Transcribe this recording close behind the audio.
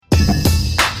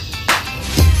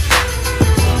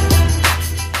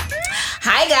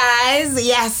guys.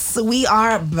 Yes, we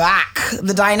are back.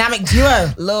 The dynamic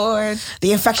duo. Lord.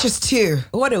 The infectious two.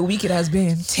 What a week it has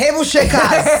been. Table shakers.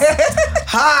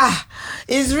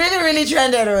 It's really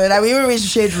trended. Like, we even reached the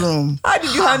shade room. How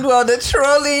did you handle all the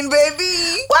trolling,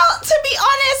 baby? Well, to be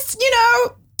honest,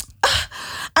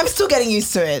 I'm still getting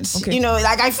used to it. Okay.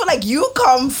 Like, I feel like you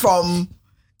come from...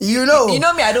 You know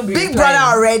me, I don't be Big Brother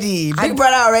already. Big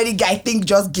Brother already, I think,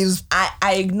 just gives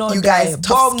I ignore you guys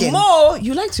tough skin. More,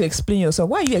 you like to explain yourself.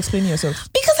 Why are you explaining yourself?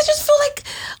 Because I just feel like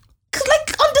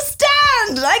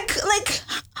understand.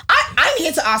 I'm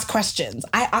here to ask questions.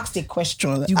 I asked a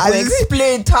question. You go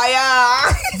explain,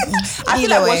 Taya. I feel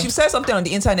like once you said something on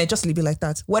the internet, just leave it like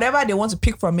that. Whatever they want to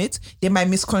pick from it, they might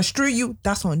misconstrue you.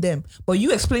 That's on them. But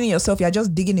you explaining yourself, you're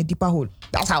just digging a deeper hole.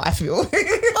 That's how I feel.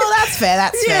 Oh, that's fair.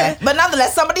 That's fair. But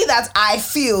nonetheless, somebody that I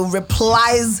feel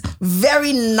replies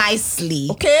very nicely.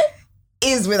 Okay.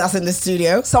 Is with us in the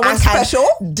studio. Someone special?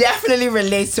 Definitely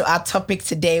relates to our topic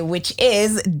today, which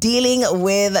is dealing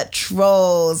with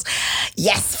trolls.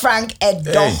 Yes, Frank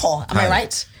Edoho. Am I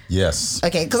right? Yes.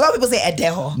 Okay, because a lot of people say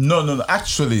Edoho. No.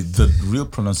 Actually, the real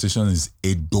pronunciation is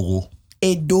Edoho.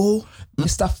 Edoho.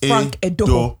 Mr. Frank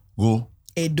Edoho.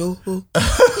 Edoho.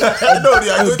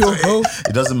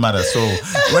 It doesn't matter. So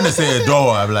when they say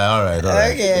Edoho, I'm like, all right.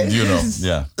 Okay.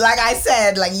 Yeah. Like I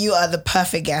said, you are the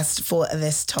perfect guest for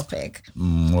this topic.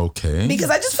 Okay. Because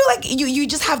I just feel like you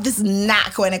just have this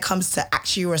knack when it comes to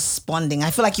actually responding.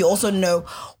 I feel like you also know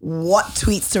what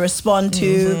tweets to respond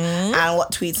to and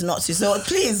what tweets not to. So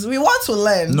please, we want to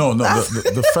learn. No.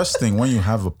 The first thing, when you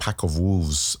have a pack of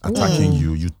wolves attacking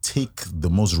you, you take the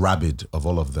most rabid of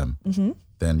all of them.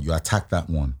 Then you attack that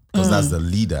one because that's the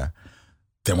leader.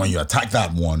 Then when you attack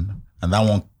that one and that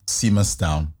one simmers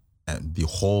down, and the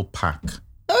whole pack.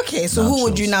 Okay, so who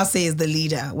would you now say is the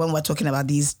leader when we're talking about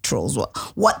these trolls?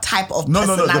 What type of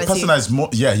personality? No. The person that is more,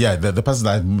 the person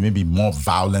that is maybe more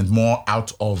violent, more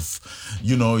out of,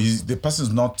 the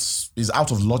person is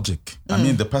out of logic. I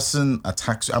mean, the person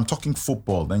attacks you. I'm talking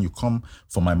football, then you come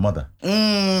for my mother.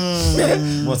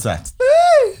 What's that?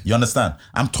 You understand?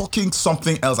 I'm talking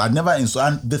something else. I never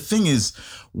insult. And the thing is,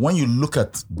 when you look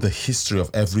at the history of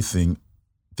everything,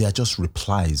 they are just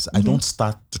replies. I don't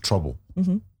start the trouble.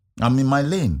 I'm in my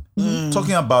lane.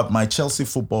 Talking about my Chelsea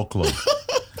football club.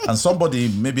 And somebody,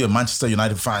 maybe a Manchester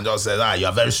United fan, just says, you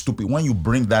are very stupid. When you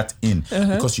bring that in,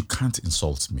 because you can't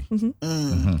insult me.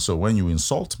 So when you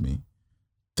insult me,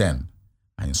 then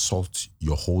I insult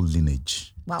your whole lineage.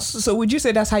 Wow. So would you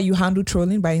say that's how you handle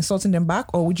trolling, by insulting them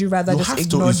back? Or would you rather just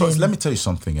ignore them? Let me tell you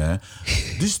something.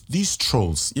 These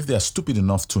trolls, if they are stupid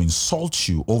enough to insult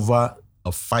you over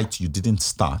a fight you didn't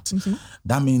start,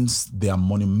 that means they are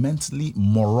monumentally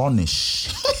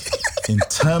moronish in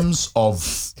terms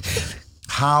of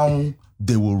how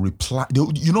they will reply.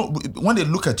 When they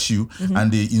look at you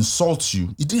and they insult you,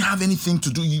 it didn't have anything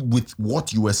to do with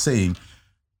what you were saying.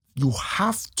 You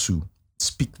have to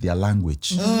speak their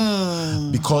language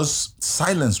because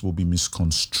silence will be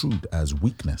misconstrued as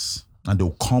weakness and they'll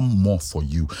come more for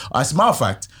you. As a matter of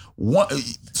fact,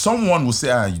 someone will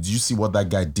say, did you see what that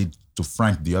guy did to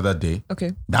Frank the other day?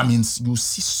 Okay. That means you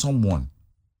see someone,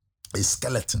 a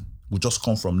skeleton, will just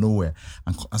come from nowhere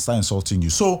and start insulting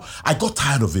you. So I got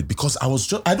tired of it because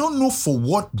I don't know for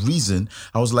what reason,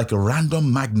 I was like a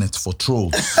random magnet for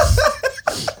trolls.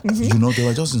 They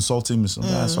were just insulting me.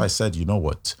 So I said, you know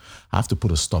what? I have to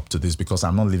put a stop to this because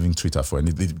I'm not leaving Twitter for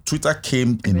anything. Twitter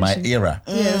came in my era.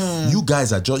 Yes. You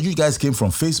guys came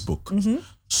from Facebook.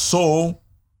 So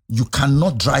you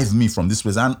cannot drive me from this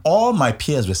place. And all my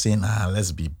peers were saying,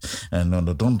 let's be,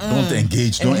 don't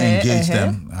engage, don't engage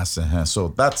them. I said, so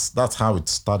that's how it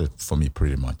started for me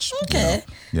pretty much. Okay.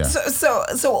 Yeah. So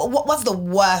what's the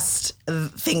worst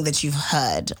thing that you've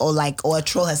heard or a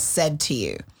troll has said to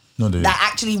you? That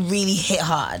actually really hit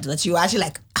hard, that you were actually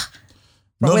like,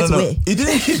 No. It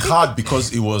didn't hit hard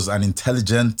because it was an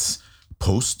intelligent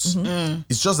post.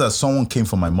 It's just that someone came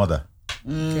for my mother.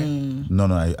 Okay. No,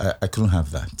 I couldn't have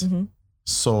that.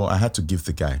 So I had to give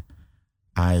the guy.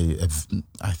 I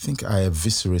think I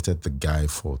eviscerated the guy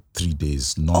for 3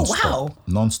 days non-stop. Oh, wow.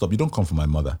 Non-stop. You don't come for my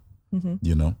mother,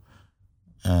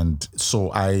 And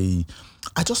so I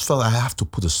just felt I have to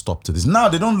put a stop to this. Now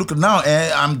they don't look. Now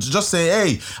I'm just saying,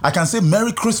 hey, I can say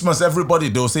Merry Christmas, everybody.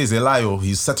 They'll say it's Elayo.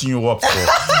 He's setting you up for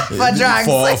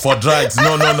drags. For drags.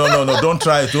 No. Don't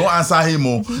try it. Don't answer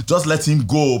him. Just let him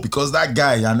go because that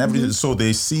guy and everything. So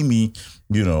they see me,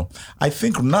 You know, I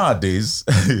think nowadays,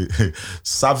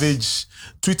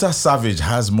 Twitter Savage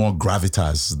has more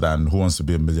gravitas than Who Wants to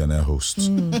Be a Millionaire host.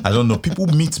 I don't know. People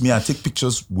meet me and take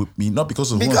pictures with me, not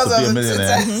because of Who Wants to Be a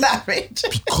Millionaire. Twitter Savage.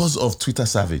 Because of Twitter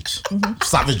Savage.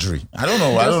 Savagery. I don't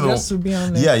know. Just to be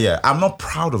honest. Yeah. I'm not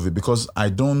proud of it because I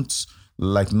don't,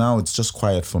 like now it's just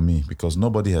quiet for me because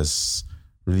nobody has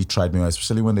really tried me,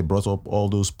 especially when they brought up all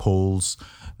those polls.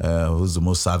 Who's the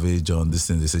most savage on this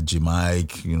thing? They said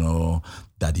G-Mike, you know,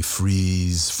 Daddy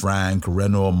Freeze, Frank,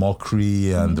 Reno,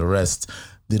 Mockery, and the rest.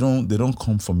 They don't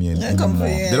come for me anymore.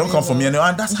 They don't come for me anymore.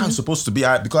 And that's how it's supposed to be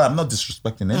because I'm not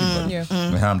disrespecting anybody.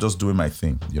 I'm just doing my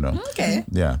thing, you know. Okay.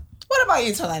 Yeah. What about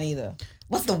you, Tolani, though?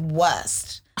 What's the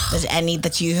worst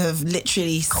that you have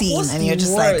literally seen and you're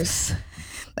just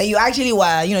like you actually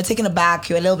were, you know, taken aback,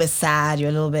 you're a little bit sad, you're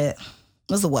a little bit...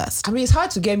 What's the worst? I mean, it's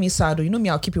hard to get me sad. You know me,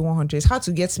 I'll keep it 100. It's hard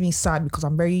to get me sad because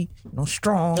I'm very,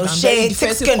 strong. I'm very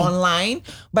defensive online.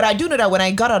 But I do know that when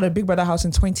I got out of Big Brother house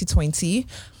in 2020,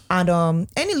 and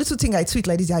any little thing I tweet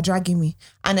like this, they're dragging me.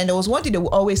 And then there was one thing they will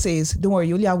always say is, don't worry,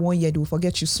 you only have 1 year, they will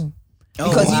forget you soon.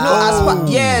 Because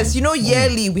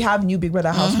yearly we have new Big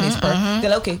Brother housemates. They're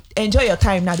like, okay, enjoy your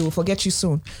time now, they will forget you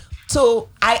soon. So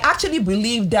I actually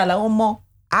believe that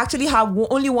I actually have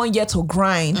only 1 year to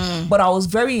grind, but I was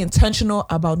very intentional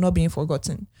about not being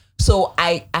forgotten. So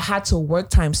I had to work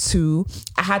times 2.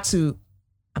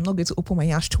 I'm not going to open my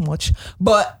yash too much,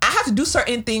 but I had to do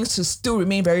certain things to still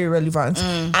remain very relevant.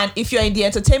 And if you're in the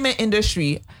entertainment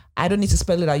industry, I don't need to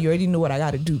spell it out. You already know what I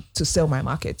got to do to sell my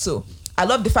market. So I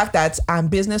love the fact that I'm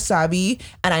business savvy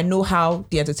and I know how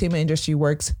the entertainment industry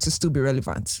works to still be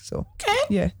relevant. So, okay.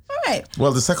 Yeah. All right.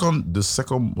 Well,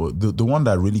 the one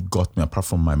that really got me, apart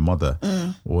from my mother,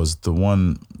 was the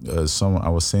one. I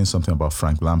was saying something about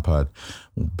Frank Lampard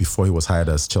before he was hired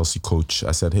as Chelsea coach.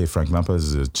 I said, "Hey, Frank Lampard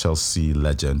is a Chelsea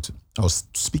legend." I was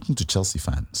speaking to Chelsea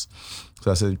fans,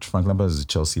 so I said, "Frank Lampard is a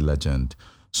Chelsea legend.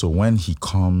 So when he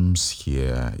comes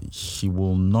here, he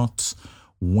will not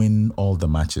win all the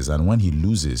matches, and when he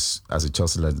loses as a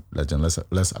Chelsea legend,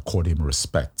 let's accord him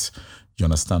respect. You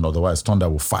understand? Otherwise, Thunder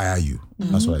will fire you."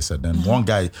 That's what I said. Then one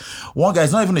guy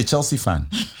is not even a Chelsea fan.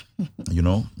 You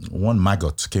know, one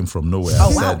maggot came from nowhere.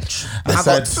 I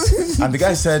said, and the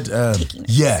guy said,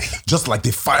 "Yeah, just like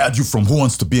they fired you from Who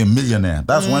Wants to Be a Millionaire."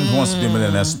 That's when Who Wants to Be a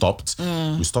Millionaire stopped.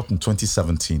 We stopped in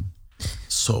 2017.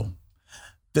 So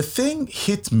the thing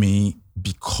hit me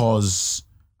because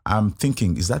I'm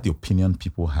thinking, is that the opinion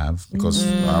people have? Because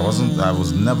I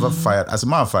was never fired. As a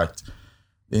matter of fact,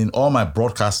 in all my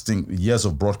years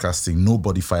of broadcasting,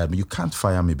 nobody fired me. You can't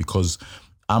fire me because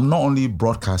I'm not only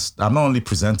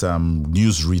presenter, I'm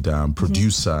newsreader, I'm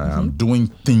producer, I'm doing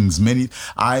things.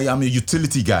 I am a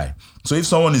utility guy. So if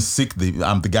someone is sick,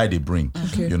 I'm the guy they bring.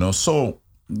 Okay. You know, so,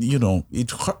 you know,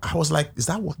 I was like, is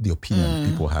that what the opinion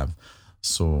people have?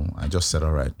 So I just said,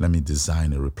 all right, let me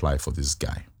design a reply for this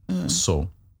guy. So,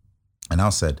 and I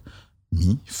said,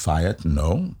 me fired?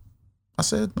 No. I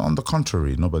said, on the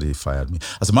contrary, nobody fired me.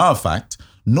 As a matter of fact,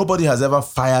 nobody has ever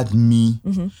fired me.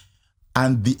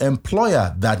 And the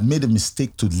employer that made a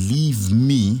mistake to leave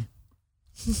me,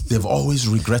 they've always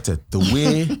regretted the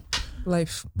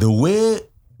way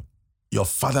your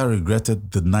father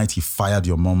regretted the night he fired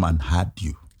your mom and had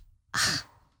you.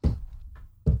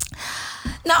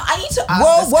 Now I need to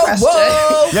ask this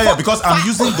question. Yeah, because I'm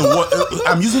using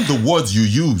the words you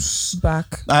use.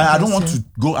 I don't want to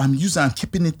go. I'm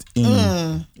keeping it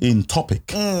in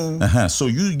topic. So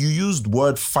you used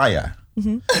word fire.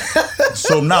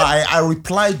 So now I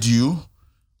replied you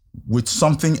with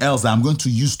something else that I'm going to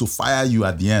use to fire you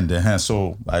at the end.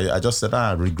 So I just said,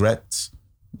 I regret.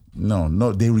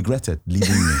 No, they regretted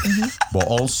leaving me. But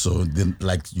also,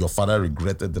 like your father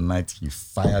regretted the night he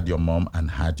fired your mom and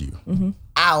had you.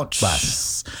 Ouch.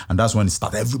 And that's when it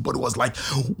started. Everybody was like,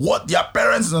 what? Their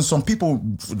parents? And some people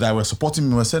that were supporting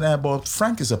me were saying, but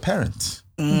Frank is a parent.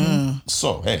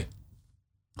 So, hey.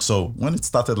 So when it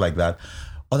started like that,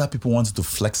 other people wanted to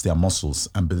flex their muscles,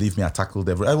 and believe me, I tackled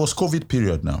it was COVID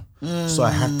period now, so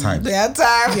I had time. They had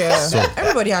time. Yeah, so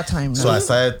everybody had time. So I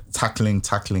started tackling,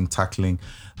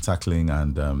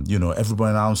 and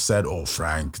everybody now said, "Oh,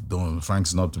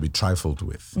 Frank's not to be trifled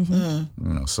with." You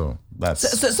know, so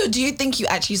that's. So do you think you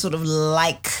actually sort of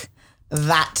like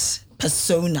that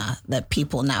persona that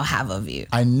people now have of you?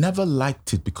 I never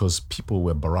liked it because people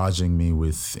were barraging me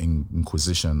with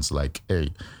inquisitions like,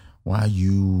 "Hey, why are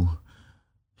you?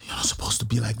 You're not supposed to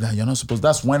be like that. You're not supposed."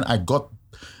 That's when I got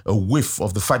a whiff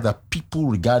of the fact that people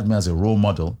regard me as a role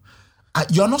model.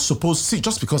 You're not supposed to see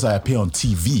just because I appear on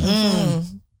TV.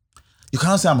 You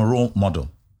cannot say I'm a role model.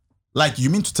 Like, you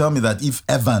mean to tell me that if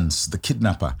Evans, the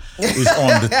kidnapper, is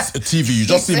on the TV, you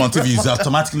just see him on TV, he's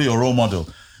automatically a role model.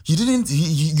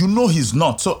 You know he's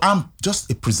not. So I'm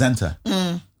just a presenter.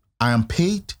 I am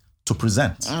paid to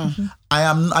present.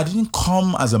 I didn't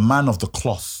come as a man of the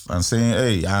cloth and saying,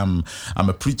 hey, I'm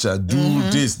a preacher, do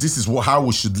this is how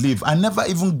we should live. I never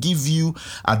even give you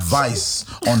advice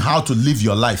on how to live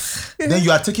your life. Then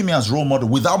you are taking me as role model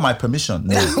without my permission.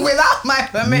 No. Without my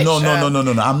permission. No.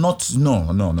 I'm not,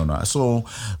 no. So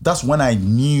that's when I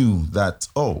knew that,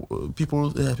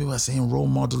 people are saying role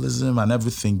modelism and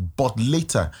everything. But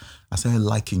later, I started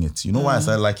liking it. You know why I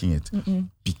started liking it?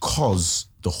 Because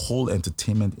the whole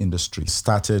entertainment industry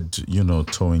started,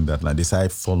 towing that line. They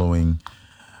started following,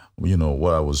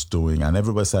 what I was doing, and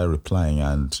everybody started replying.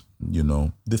 And,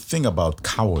 the thing about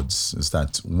cowards is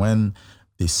that when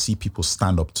they see people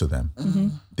stand up to them,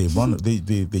 they run,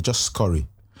 they just scurry.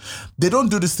 They don't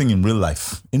do this thing in real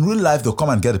life. In real life, they'll come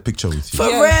and get a picture with you. For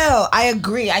real, I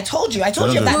agree. I told you that day.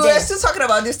 We were still talking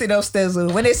about this thing upstairs.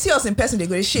 When they see us in person, they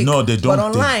go to shake. No, they don't. But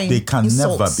online, they can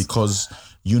insults. never, because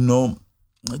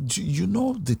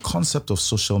the concept of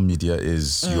social media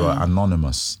is you are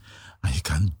anonymous and you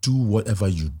can do whatever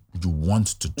you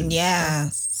want to do.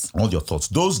 Yes. All your thoughts.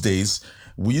 Those days,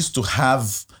 we used to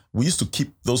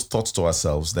keep those thoughts to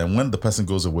ourselves. Then when the person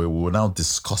goes away, we will now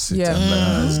discuss it. Yeah.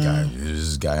 And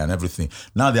this guy and everything.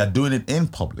 Now they are doing it in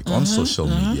public on social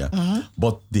media,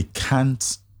 but they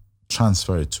can't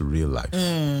transfer it to real life,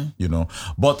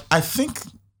 But I think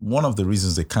one of the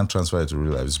reasons they can't transfer it to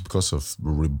real life is because of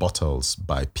rebuttals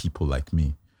by people like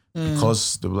me.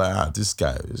 Because they're like, this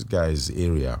guy is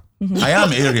area. I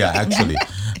am area, actually.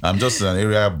 I'm just an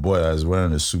area boy that's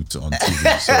wearing a suit on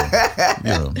TV. So,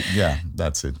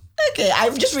 that's it. Okay,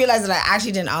 I've just realized that I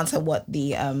actually didn't answer what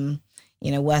the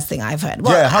worst thing I've heard.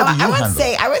 Well, how do you handle? I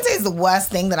wouldn't say it's the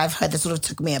worst thing that I've heard that sort of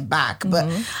took me aback, but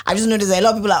I just noticed that a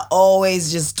lot of people are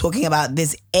always just talking about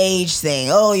this age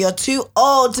thing. Oh, you're too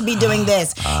old to be doing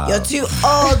this. You're too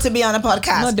old to be on a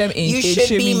podcast. Not them you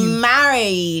should be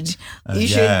married. You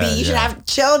should have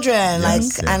children.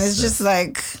 And it's just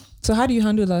like. So how do you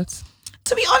handle that?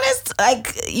 To be honest,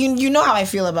 like you know how I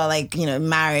feel about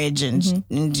marriage and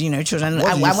children.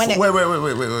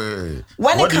 Wait.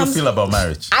 What do you feel about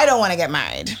marriage? I don't want to get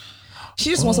married.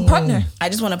 She just wants a partner. I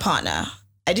just want a partner.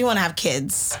 I do want to have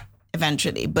kids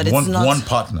eventually, but it's not one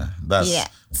partner.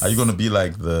 Are you going to be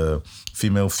like the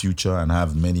female Future and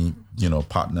have many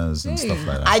partners and stuff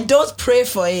like that? I don't pray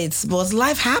for it, but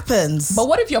life happens. But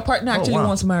what if your partner actually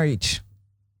wants marriage?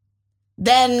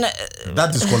 Then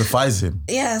that disqualifies him.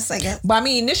 Yes, I guess. But I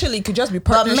mean, initially it could just be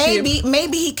partnership. But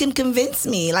maybe he can convince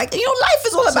me. Life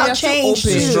is all about change.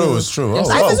 It's true.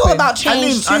 Life is all about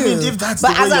change too. I mean, if that's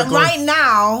but the way as you're of going, right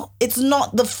now, it's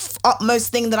not the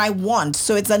utmost thing that I want.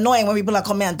 So it's annoying when people are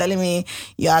coming and telling me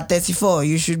you're at 34,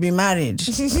 you should be married.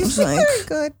 It's like,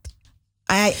 good.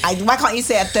 Why can't you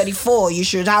say at 34 you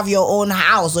should have your own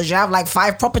house, or you should have like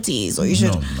 5 properties, or you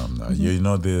should? No.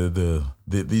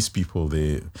 These people,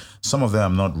 some of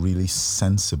them are not really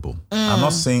sensible. I'm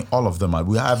not saying all of them are.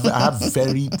 I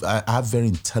have very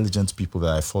intelligent people that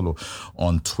I follow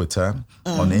on Twitter,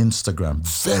 on Instagram.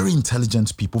 Very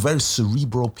intelligent people, very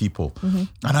cerebral people. And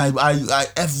I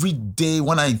every day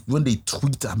when they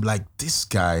tweet, I'm like, this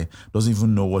guy doesn't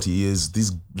even know what he is.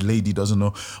 This lady doesn't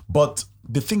know. But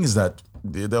the thing is that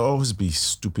there'll always be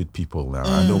stupid people now,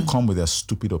 and they'll come with their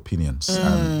stupid opinions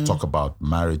and talk about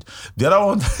marriage. The other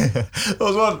one, there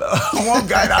was one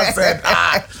guy that said,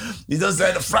 he just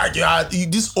said, Frank, you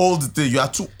this old thing, you are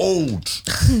too old.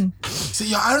 He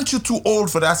said, aren't you too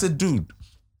old for that? I said, dude,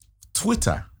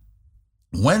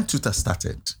 when Twitter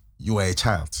started, you were a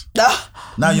child.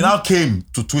 Now you now came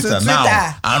to Twitter.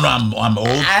 Now I'm old.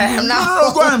 I am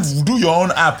now. Go and do your own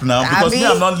app now, because me,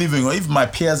 I'm not leaving. If my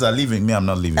peers are leaving, me, I'm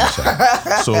not leaving.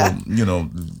 So there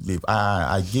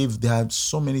are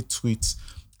so many tweets.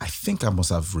 I think I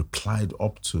must have replied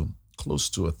up to close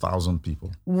to 1,000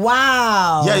 people.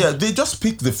 Wow. Yeah. They just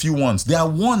pick the few ones. There are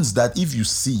ones that if you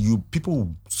see, people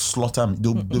will slaughter me.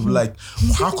 They'll be like,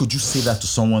 how could you say that to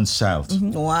someone's child?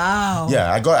 Wow.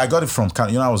 Yeah, I got it from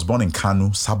Kanu. I was born in Kanu,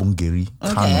 Sabungeri,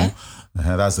 Kanu. Okay.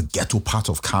 That's the ghetto part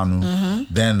of Kanu.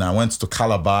 Then I went to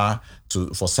Calabar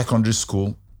for secondary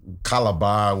school.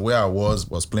 Calabar, where I was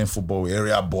playing football with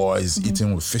area boys,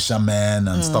 eating with fishermen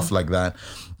and stuff like that.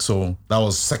 So that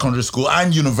was secondary school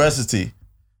and university.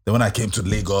 Then when I came to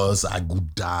Lagos,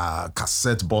 Aguda,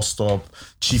 Cassette bus stop,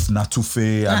 Chief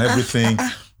Natufe and everything.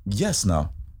 Yes,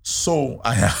 now. So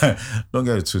I don't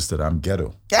get it twisted. I'm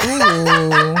ghetto.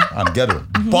 I'm ghetto.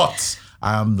 But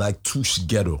I'm like too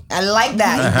ghetto. I like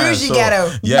that. Bougie So,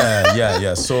 ghetto.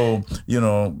 Yeah. So,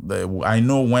 I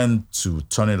know when to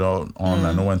turn it on.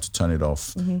 I know when to turn it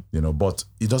off. But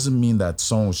it doesn't mean that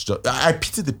someone should I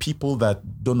pity the people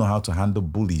that don't know how to handle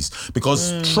bullies,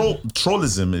 because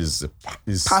trollism is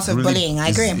part of really, bullying. I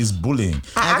agree. Is bullying.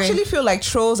 I actually feel like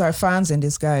trolls are fans in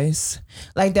disguise.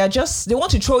 Like they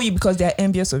want to troll you because they're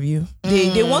envious of you.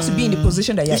 They want to be in the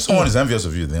position that you're If someone in. is envious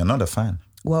of you, they're not a fan.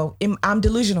 Well, I'm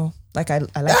delusional. Like I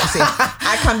like to say,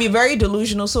 I can be very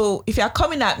delusional. So if you're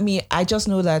coming at me, I just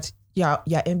know that you're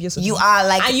envious of me. You are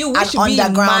like and you an wish to be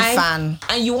underground in fan.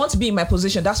 And you want to be in my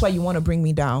position. That's why you want to bring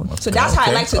me down. So that's how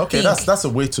I like to think. Okay, that's a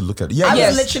way to look at it. Yeah, I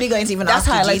yes. was literally going to even That's ask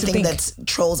how you, I do like you to think think. that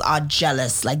trolls are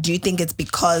jealous? Like, do you think it's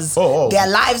because Oh. their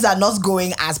lives are not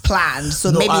going as planned?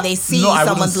 So maybe they see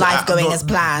someone's life going as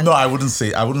planned. No, I wouldn't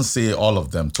say all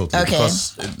of them totally. Okay.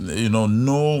 Because,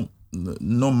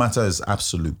 no matter is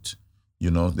absolute.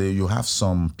 You have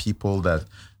some people that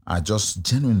are just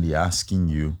genuinely asking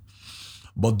you.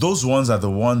 But those ones are the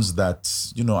ones that,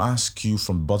 ask you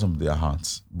from the bottom of their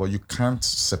hearts. But you can't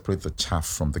separate the chaff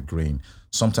from the grain.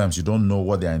 Sometimes you don't know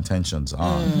what their intentions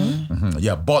are.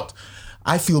 Yeah, but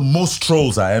I feel most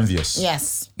trolls are envious.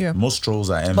 Yes. Yeah. Most trolls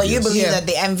are envious. But you believe that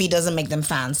the envy doesn't make them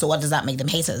fans. So what does that make them?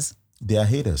 Haters? They are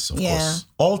haters, of course.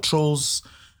 All trolls,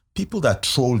 people that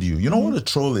troll you. You know what a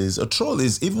troll is? A troll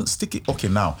is even sticky. Okay,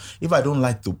 now, if I don't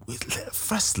like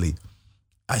firstly,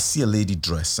 I see a lady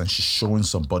dress and she's showing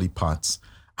some body parts.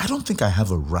 I don't think I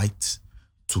have a right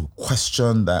to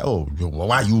question that. Oh,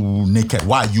 why are you naked?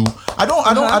 Why are you? I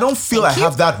don't feel I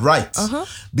have that right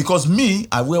because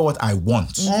I wear what I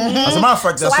want. As a matter of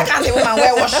fact, So why can't a woman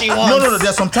wear what she wants? No.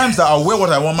 There's sometimes that I'll wear what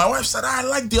I want. My wife said, I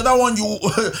like the other one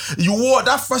you wore.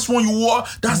 That first one you wore,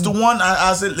 that's the one.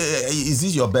 I said, is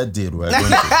this your birthday?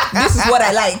 This is what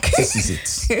I like. This is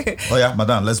it. Oh yeah,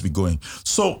 madam, let's be going.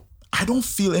 So I don't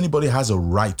feel anybody has a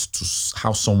right to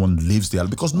how someone lives their life,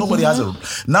 because nobody has a...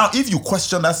 Now, if you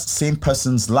question that same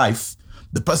person's life,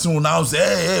 the person will now say,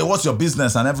 hey, what's your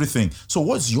business and everything. So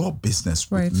what's your business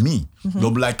with me?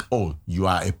 They'll be like, oh, you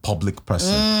are a public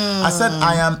person. I said,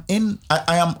 I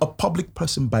am a public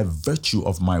person by virtue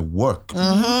of my work,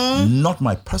 not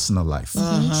my personal life.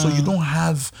 So you don't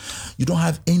have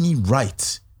any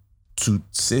right to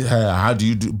say, hey, how do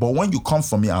you do? But when you come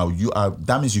for me,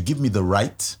 that means you give me the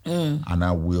right and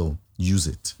I will use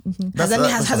it.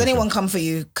 Has anyone come for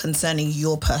you concerning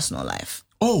your personal life?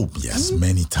 Oh, yes,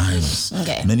 many times.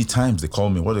 Okay. Many times they call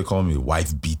me, what do they call me?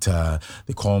 Wife beater.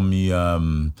 They call me, they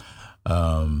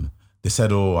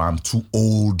said, oh, I'm too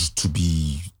old to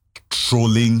be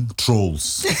trolling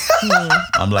trolls.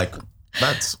 I'm like,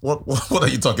 that's what are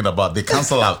you talking about? They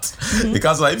cancel out. They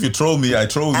cancel out. If you troll me, I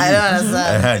troll you. I don't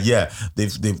understand. Yeah,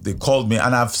 they called me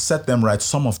and I've set them right.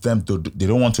 Some of them they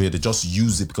don't want to hear. They just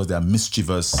use it because they are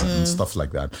mischievous and stuff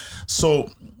like that.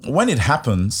 So when it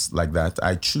happens like that,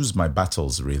 I choose my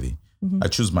battles really. I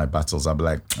choose my battles. I'm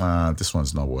like, this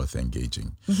one's not worth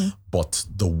engaging. But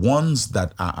the ones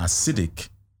that are acidic,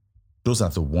 those are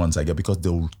the ones I get because they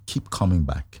will keep coming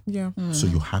back. Yeah. So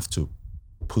you have to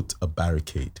put a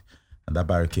barricade. And that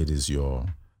barricade is your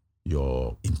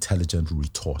intelligent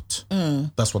retort.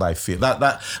 That's what I feel.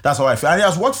 That's how I feel. And it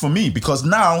has worked for me because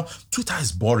now Twitter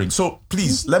is boring. So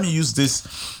please, let me use this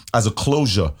as a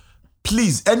closure.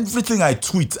 Please, everything I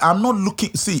tweet, I'm not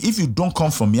looking. See, if you don't come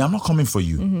for me, I'm not coming for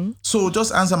you. So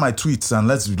just answer my tweets and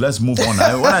let's move on.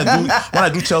 When I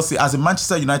do Chelsea, as a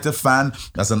Manchester United fan,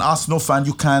 as an Arsenal fan,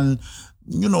 we can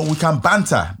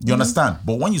banter. You understand?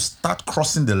 But when you start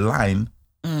crossing the line,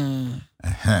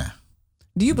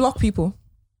 Do you block people?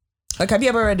 Like, have you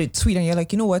ever read a tweet and you're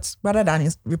like, you know what? Rather than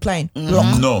replying,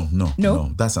 block.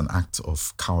 No. That's an act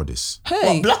of cowardice.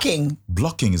 Hey, What, blocking?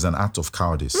 Blocking is an act of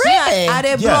cowardice. Really? are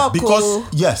they Yeah, block? because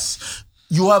yes,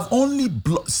 you have only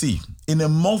see in a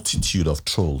multitude of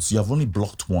trolls, you have only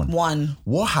blocked one.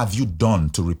 What have you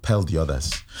done to repel the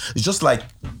others? It's just like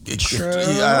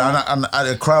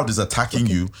a crowd is attacking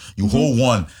you. You hold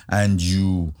one and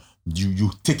you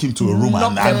take him to a room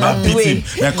and beat him.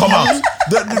 Then come out.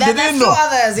 They didn't know.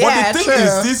 Others. Yeah, but the thing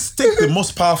is, this take the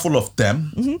most powerful of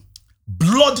them,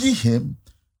 bloody him.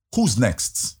 Who's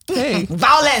next? Hey,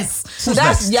 Violence. so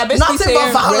that's basically Nothing but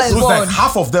saying violence. Who's respond. next?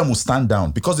 Half of them will stand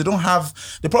down because they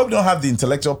probably don't have the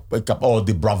intellectual or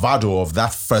the bravado of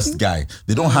that first guy.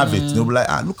 They don't have it. They'll be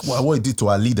like, look what he did to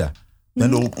our leader.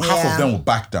 Then half of them will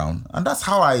back down. And that's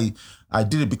how I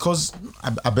did it because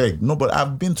I beg, nobody,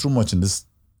 I've been through much in this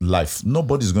life.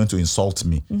 Nobody's going to insult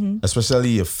me,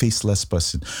 especially a faceless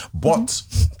person. But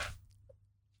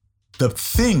the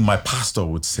thing my pastor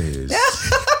would say is,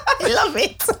 I love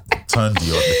it. turn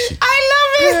the other cheek. I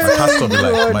love it. My pastor be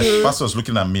like, my pastor was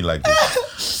looking at me like this.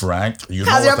 Frank, you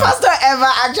know has your pastor ever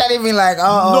actually been like,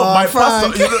 oh, no, my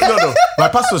Frank. pastor, no. My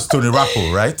pastor is Tony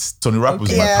Rappo, right? Tony Rappo is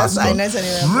my Yes, pastor. I know Tony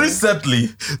Rappo. Recently,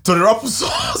 Tony Rappo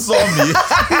saw me.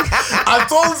 I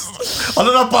told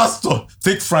another pastor,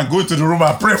 take Frank, go into the room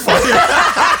and pray for him.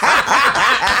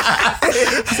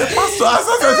 I said, pastor,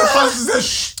 he said,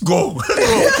 shh, go.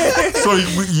 So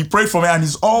he prayed for me, and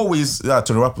he's always,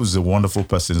 Tony Rappo is a wonderful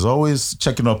person. He's always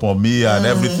checking up on me and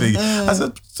everything. I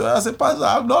said, pastor,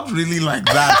 I'm not really like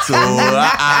that. So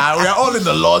we are all in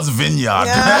the Lord's vineyard.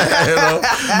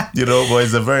 you know, but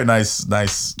he's a very nice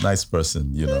person,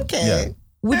 you know. Okay. Yeah.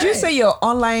 Would you say your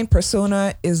online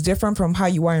persona is different from how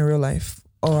you are in real life?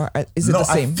 Or is it the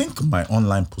same? I think my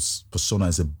online persona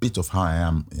is a bit of how I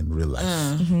am in real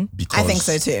life. Because, I think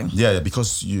so too. Yeah,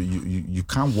 because you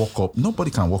can't walk up. Nobody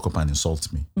can walk up and insult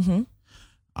me.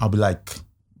 I'll be like,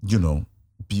 you know,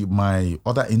 my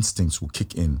other instincts will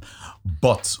kick in.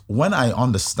 But when I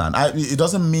understand, it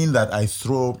doesn't mean that I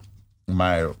throw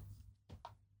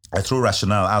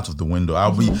rationale out of the window.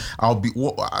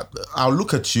 I'll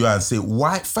look at you and say,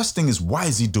 why? First thing is, why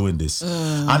is he doing this?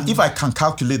 And if I can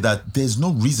calculate that there's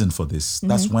no reason for this,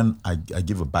 that's when I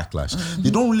give a backlash.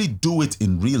 They don't really do it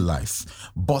in real life,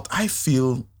 but I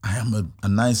feel I am a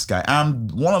nice guy. I'm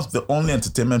one of the only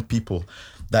entertainment people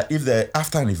that if they're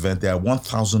after an event, there are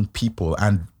 1,000 people,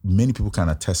 and many people can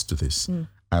attest to this.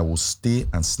 I will stay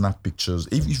and snap pictures.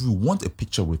 If you want a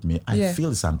picture with me, I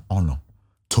feel it's an honor.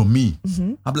 To me,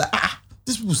 I'm like,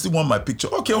 these people still want my picture.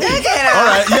 Okay. All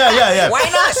right, yeah. Why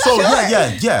not? So Sure.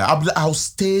 yeah. I'll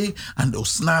stay and they'll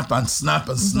snap and snap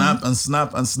and snap and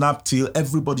snap and snap till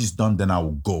everybody's done. Then I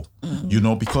will go. You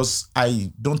know, because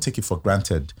I don't take it for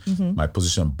granted my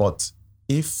position. But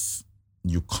if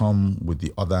you come with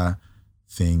the other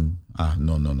thing,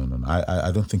 no. I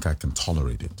don't think I can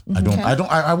tolerate it.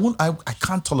 I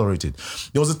can't tolerate it.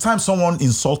 There was a time someone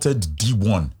insulted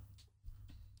D1.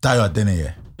 Dayo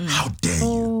Adeneye. How dare you?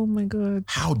 Oh my God.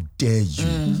 How dare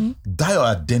you? Dayo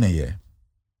Adeneye,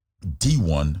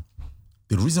 D1.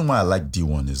 The reason why I like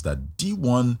D1 is that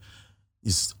D1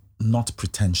 is not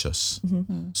pretentious.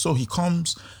 So he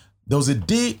comes. There was a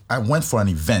day I went for an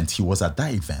event. He was at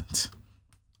that event.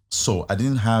 So I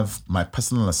didn't have my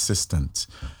personal assistant.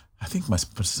 I think my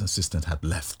personal assistant had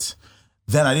left.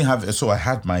 Then I didn't have, so I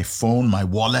had my phone, my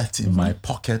wallet in my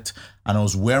pocket, and I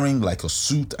was wearing like a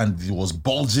suit and it was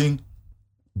bulging.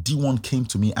 D1 came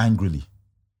to me angrily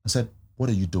and said, what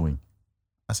are you doing?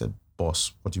 I said,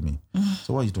 boss, what do you mean?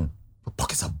 So what are you doing? Your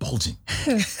pockets are bulging.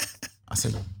 I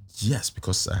said, yes,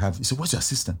 because I have, he said, where's your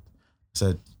assistant? I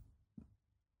said,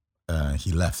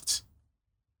 he left.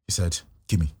 He said,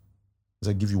 give me. I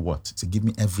said, give you what? He said, give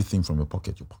me everything from your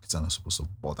pocket. Your pockets are not supposed to,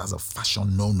 but that's a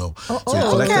fashion no-no. So he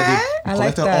collected it. He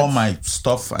collected all my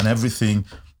stuff and everything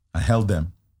and held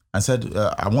them. And said,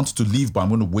 I wanted to leave, but I'm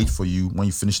going to wait for you. When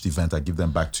you finish the event, I give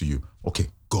them back to you. Okay,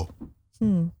 go.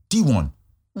 D1.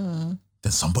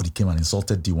 Then somebody came and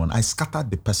insulted D1. I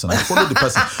scattered the person. I followed the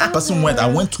person. The person went.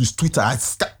 I went to his Twitter. I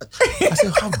said,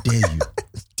 how dare you?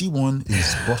 D1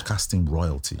 is broadcasting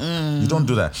royalty. You don't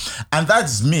do that. And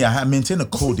that's me. I maintain a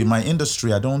code in my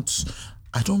industry. I don't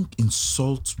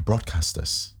insult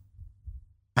broadcasters.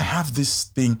 I have this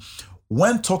thing.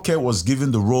 When Toke was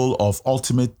given the role of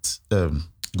ultimate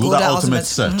Golda Ultimate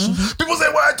Search, people say,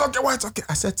 why Toke?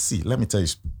 I said, see, let me tell you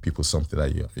people something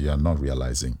that you are not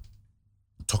realizing.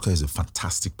 Toke is a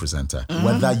fantastic presenter,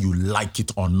 whether you like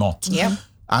it or not. Yep.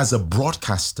 As a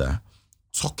broadcaster,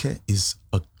 Toke is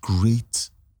a great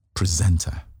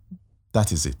presenter.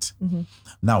 That is it.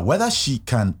 Now, whether she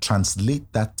can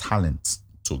translate that talent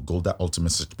to Golda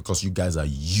Ultimate Search, because you guys are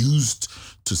used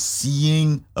to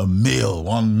seeing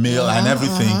one male and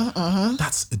everything,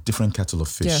 that's a different kettle of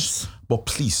fish. Yes. But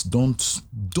please don't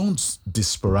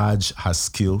disparage her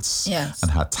skills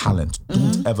and her talent.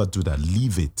 Don't ever do that.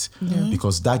 Leave it.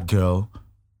 Because that girl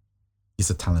is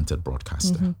a talented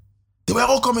broadcaster. They were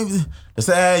all coming. They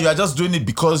say, hey, you are just doing it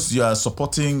because you are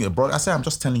supporting a broad. I say, I'm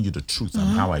just telling you the truth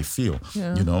and how I feel.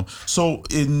 You know. So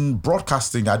in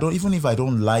broadcasting, even if I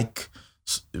don't like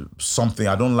something,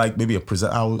 I don't like maybe a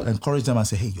present, I'll encourage them and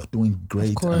say, hey, you're doing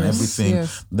great and everything.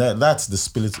 Yes. That's the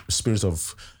spirit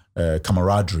of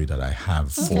camaraderie that I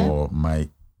have for my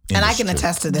industry. And I can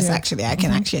attest to this, actually. I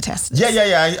can actually attest to this.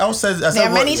 Yeah. I said there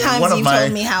are many times you've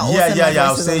told me how awesome my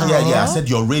voice is. I said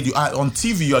your radio, on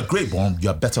TV, you're great, but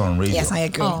you're better on radio. Yes, I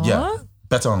agree. Yeah,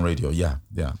 better on radio. Yeah.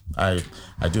 I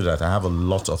do that. I have a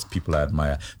lot of people I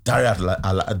admire. Dariat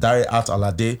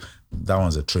Alade, that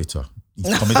one's a traitor. He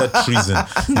committed treason.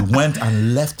 He went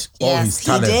and left all his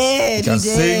talents. He can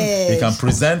sing, he can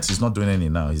present. He's not doing any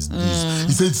now. He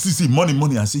said, see,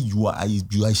 money. I said, you are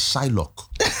Shylock.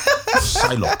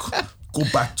 go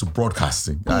back to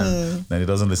broadcasting. And then he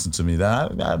doesn't listen to me. I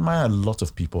admire a lot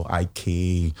of people.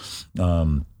 IK,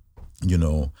 then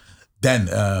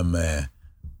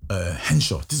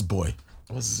Henshaw, this boy.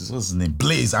 What's his name?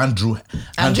 Blaze, Andre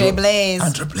Blaze.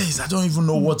 Andre Blaze. I don't even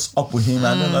know what's up with him.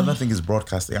 I don't think it's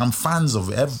broadcasting. I'm fans of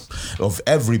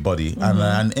everybody,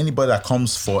 and anybody that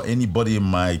comes for anybody in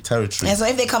my territory. And so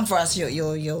if they come for us, you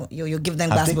give them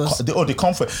glasses. They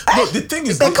come for. No, the thing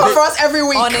is, they come for us every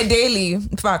week on a daily.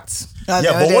 In fact,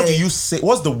 but what do you say?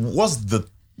 What's the worst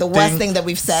thing that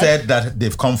we've said that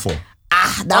they've come for?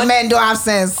 That men don't have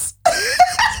sense.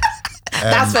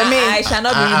 That's for me. I shall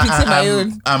not be repeating my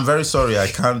own. I'm very sorry.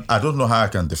 I don't know how I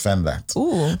can defend that.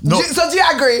 Ooh. No. So do you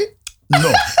agree?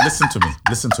 No. Listen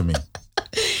to me.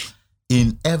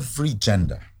 In every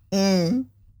gender, in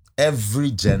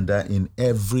every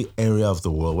area of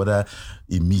the world, whether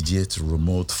immediate,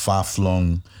 remote,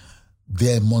 far-flung,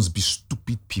 there must be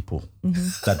stupid people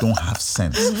that don't have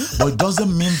sense. But it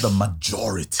doesn't mean the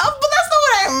majority. But that's not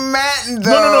what I meant,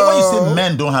 though. No. When you say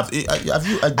men don't have,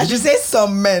 I should say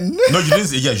some men. No, you didn't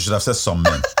say. Yeah, you should have said some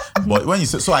men. But when you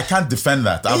say, so I can't defend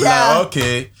that. I'll be like,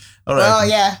 okay, all right. Oh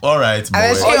yeah. All right. Or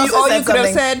you could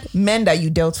have said men that you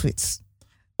dealt with.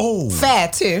 Oh, fair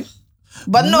too.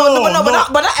 But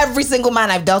not every single man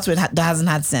I've dealt with that hasn't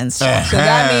had sense. So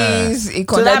that means it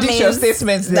contradicts your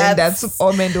statements then that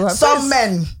all men do have some sense. Some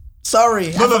men.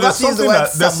 Sorry. No, there's something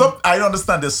I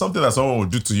understand there's something that someone will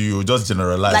do to you, just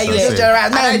generalize. Like you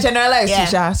generalize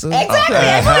Tisha. So. Exactly.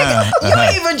 I feel like you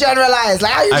don't even generalize.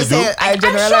 Like how you just say, I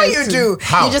generalize. I'm sure you do.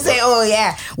 How? You just say, oh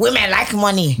yeah, women like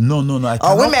money. No. I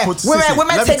cannot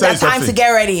women take their time to get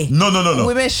ready. No.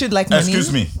 Women should like money.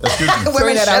 Excuse me.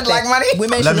 Women should like money.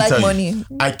 Women should like money.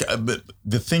 But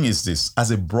the thing is this,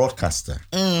 as a broadcaster,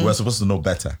 we're supposed to know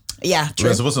better. Yeah, true.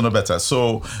 We're supposed to know better.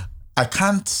 So I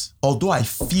can't, although I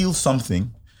feel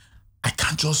something, I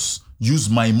can't just use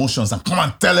my emotions and come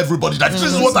and tell everybody that this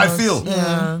is what I feel.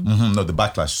 Yeah. No, the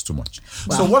backlash is too much.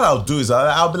 Wow. So what I'll do is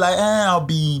I'll be like, I'll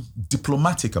be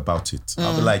diplomatic about it.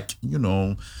 I'll be like, you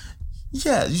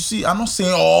see, I'm not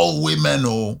saying all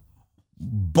women,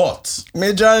 but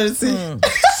majority.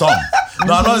 Some.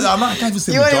 No, I can't even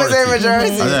say majority. You won't even say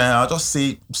majority. I'll just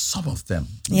say some of them.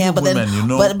 Yeah, but women,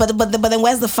 then, but then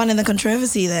where's the fun in the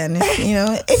controversy then?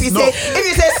 If you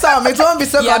say some, it won't be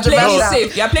so controversial.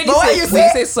 You're playing it safe. When you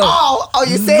say some. Or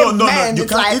you say men. You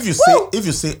can't. If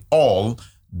you say all,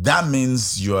 that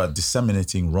means you are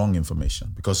disseminating wrong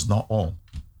information because it's not all.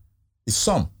 It's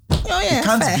some. Oh yeah,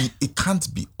 it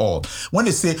can't be all. When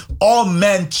they say all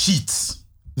men cheat,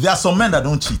 there are some men that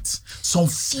don't cheat. Some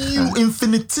few,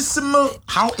 infinitesimal.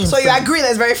 So you agree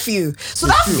there's very few. So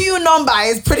that few number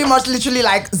is pretty much literally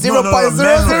like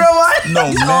 0.001.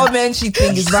 No, all men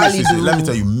cheating is valid. Let me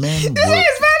tell you, men will.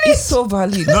 It's so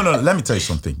valid. No, let me tell you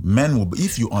something. Men will,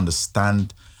 if you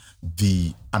understand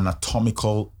the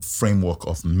anatomical framework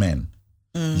of men,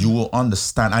 you will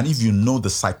understand. And if you know the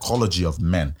psychology of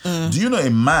men, do you know a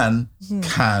man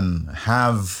can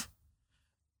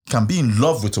be in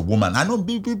love with a woman? I know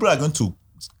people are going to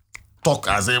talk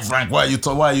as a Frank. Why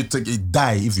are you taking it?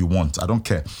 Die if you want. I don't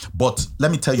care. But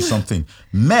let me tell you something.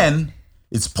 Men,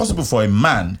 it's possible for a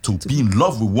man to be in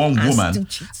love with one woman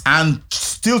and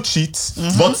still cheat,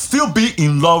 but still be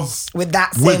in love with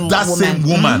that same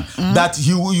woman. That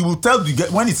he will tell you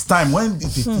when it's time, when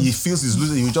he feels he's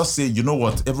losing, he will just say, you know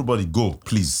what, everybody go,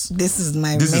 please. This is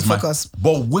my focus.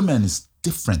 But women is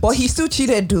different. But he still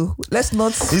cheated, though. Let's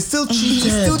not. He still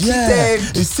cheated.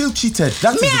 He still cheated.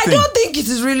 I don't think it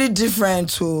is really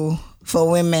different for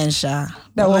women, Sha.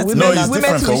 It's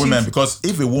different for women because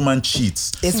if a woman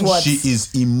cheats, she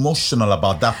is emotional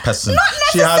about that person.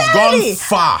 She has gone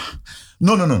far.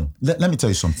 No. Let me tell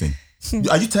you something.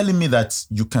 Are you telling me that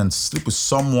you can sleep with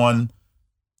someone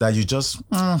that you just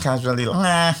casually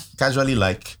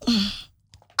like?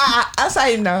 Answer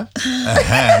him now.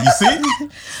 You see?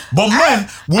 But men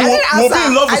will be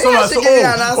in love with someone and say,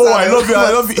 I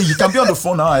love you. You can be on the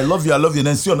phone now, I love you, and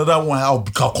then see another one, I'll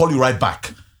call you right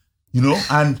back.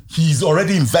 And he's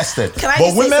already invested.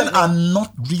 But women are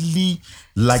not really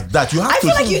like that. You have to. I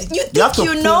feel like you think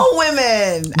you know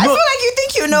women. I feel like you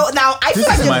think you know. Now I feel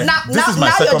like now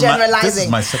you're generalizing. This is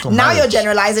my second marriage. Now you're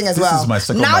generalizing as well. This is my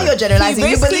second marriage. Now you're generalizing.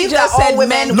 You believe that all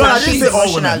women. No, I didn't say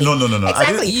all women. No.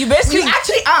 Exactly. You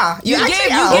actually are. You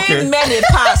gave men a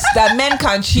pass that men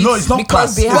can cheat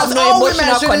because they have no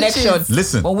emotional connection.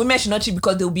 Listen, but women should not cheat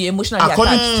because they'll be emotionally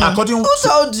attached. Who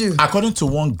told you? According to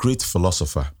one great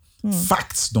philosopher,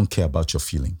 facts don't care about your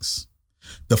feelings.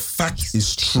 The fact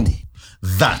is true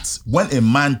that when a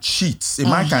man cheats, a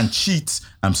man can cheat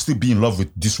and still be in love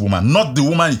with this woman, not the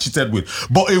woman he cheated with,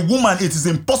 but a woman, it is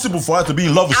impossible for her to be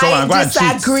in love with someone and go and cheat.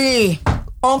 I disagree.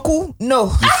 Uncle,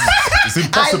 no. It's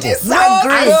impossible. I disagree.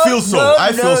 I feel so. No,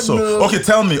 I feel so. no. Okay,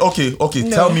 tell me. Okay,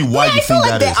 tell me why you I feel think like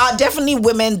that is. there are definitely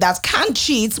women that can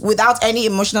cheat without any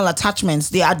emotional attachments.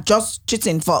 They are just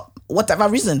cheating for whatever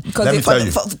reason. Because Let me tell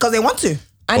you. Because they want to.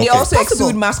 And they also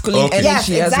exude masculine energy Yes,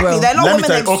 exactly. as well. They're not Let me women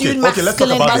tell that you. exude Okay, let's talk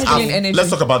about masculine energy. let's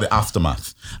talk about the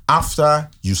aftermath. After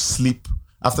you sleep,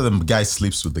 after the guy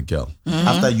sleeps with the girl,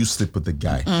 after you sleep with the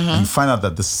guy, and you find out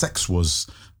that the sex was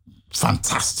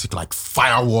fantastic, like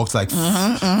fireworks, like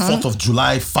 4th of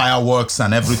July fireworks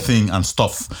and everything and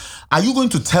stuff. Are you going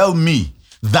to tell me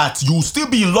that you will still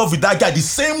be in love with that guy the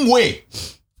same way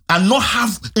and not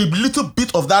have a little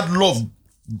bit of that love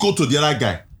go to the other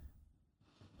guy?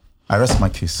 I rest my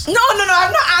case. No,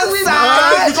 I'm not answering.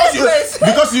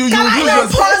 Because you usually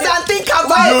pause and think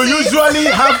about it. You usually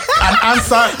have an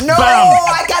answer. No, bam.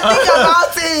 I can think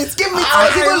about it. Give me time. I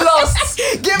was even lost.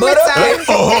 Give me time.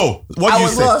 What do you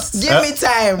say? lost. Give me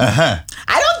time.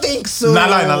 I don't think so. Nah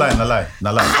lie. I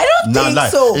don't think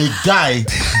so. A guy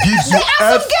gives you There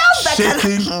are some girls that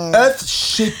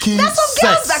earth-shaking There's some sex.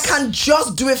 girls that can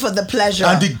just do it for the pleasure.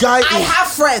 And the guy I is- have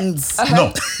friends.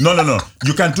 No.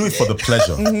 You can do it for the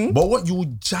pleasure. But what you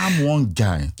would jam one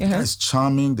guy, the guy is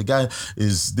charming, the guy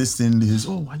is this thing, is,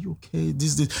 oh, are you okay?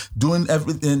 This, doing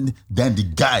everything. Then the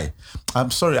guy, I'm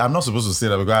sorry, I'm not supposed to say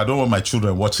that because I don't want my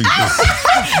children watching this.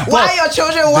 Why are your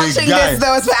children watching guy- this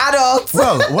though? It's for adults.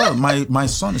 Well, my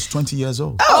son is 20 years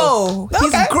old. Oh,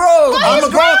 he's Okay. grown. He's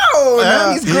grown.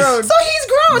 He's grown. So he's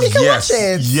grown. He can watch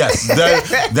it. Yes.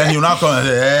 Then you now come and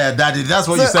say, Daddy, that's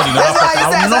what you said in the That's what I'll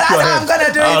you said, knock so your that's head. how I'm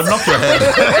gonna do I'll it. knock your head.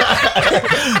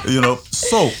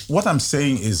 So what I'm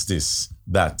saying is this,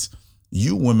 that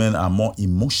you women are more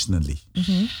emotionally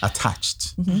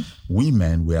attached.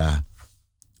 Women,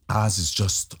 ours is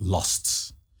just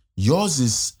lust. Yours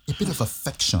is a bit of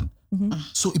affection.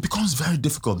 So it becomes very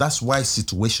difficult. That's why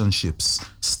situationships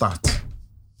start.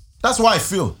 That's why I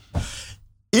feel.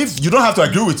 If you don't have to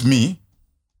agree with me,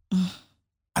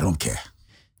 I don't care.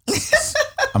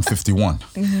 I'm 51.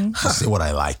 I say what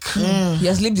I like. He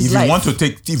has lived his If life. you want to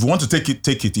take it,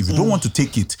 take it. If you don't want to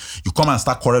take it, you come and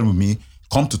start quarreling with me.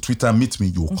 Come to Twitter, meet me.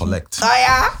 You will collect. Oh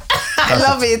yeah. I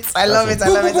love it. I love it.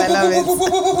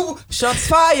 Shots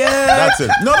fired. That's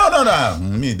it. No.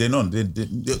 Me, they know.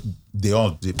 They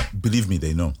all believe me.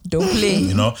 They know. Don't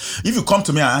play. If you come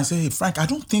to me and say, hey, Frank, I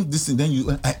don't think this, and then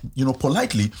you,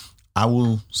 politely, I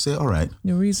will say, all right.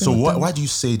 No reason. So why do you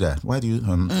say that? Why do you?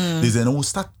 Then we'll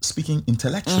start speaking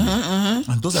intellectually,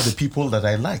 and those are the people that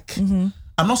I like.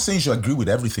 I'm not saying you should agree with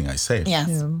everything I say.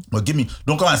 Yes. But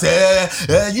don't come and say,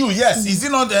 yes, is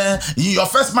it not your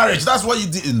first marriage? That's what you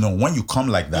did. No, when you come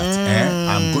like that,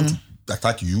 I'm going to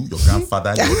attack you, your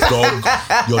grandfather, your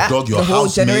dog, your the whole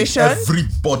housemate, generation.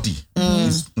 everybody.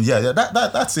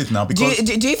 That's it now. Because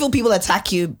Do you feel people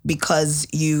attack you because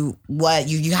you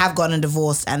have gotten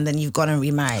divorced and then you've gotten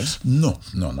remarried? No,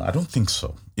 I don't think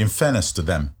so. In fairness to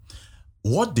them,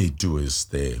 what they do is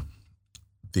they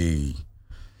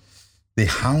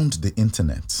hound the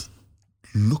internet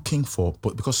looking for,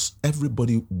 because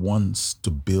everybody wants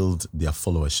to build their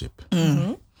followership.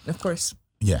 Of course.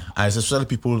 Yeah, especially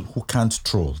people who can't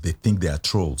troll. They think they are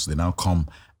trolls. They now come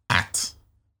at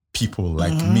people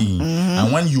like me.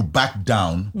 And when you back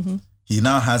down, he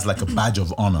now has like a badge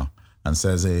of honor and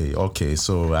says, hey, okay,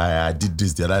 so I did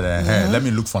this, the other, let me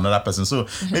look for another person. So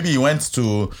maybe he went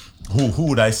to, who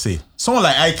would I say? Someone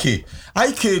like IK.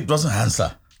 IK doesn't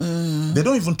answer. They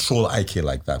don't even troll IK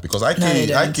like that, because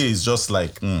IK is just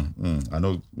like, I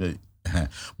know.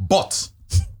 But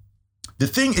the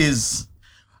thing is,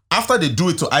 after they do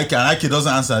it to IK and IK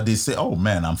doesn't answer, they say, oh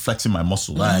man, I'm flexing my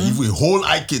muscle. If a whole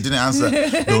IK didn't answer,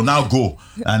 they'll now go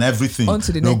and everything. On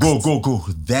to the they'll next. go.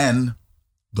 Then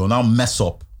they'll now mess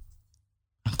up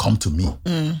and come to me.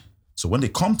 So when they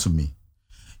come to me,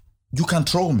 you can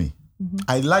troll me.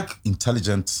 I like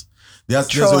intelligent. There's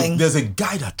a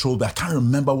guy that trolled me. I can't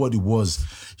remember what it was.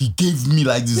 He gave me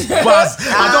like this buzz.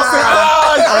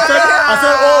 I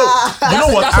said, oh, you know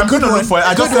what? I'm going to look for it.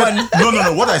 I just said,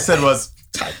 no. What I said was,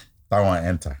 type that one,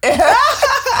 enter.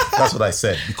 That's what I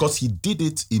said, because he did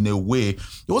it in a way.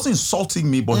 He wasn't insulting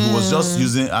me, but he was just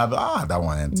using that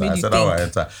one, enter. I said, that one,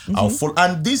 enter. I'll follow.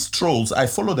 And these trolls, I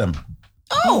follow them.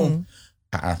 Oh,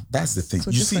 that's the thing.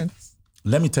 So you different. see,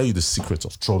 let me tell you the secret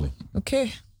of trolling.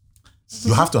 Okay.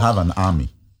 You have to have an army.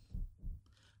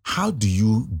 How do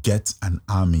you get an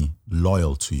army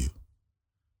loyal to you?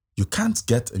 You can't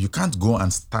go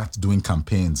and start doing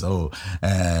campaigns.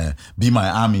 Be my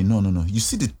army. No. You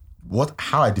see,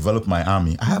 how I develop my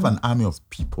army. I have an army of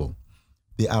people.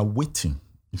 They are waiting.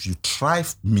 If you try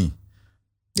me,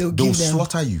 they'll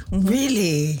slaughter you.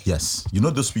 Really? Yes. You know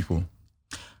those people?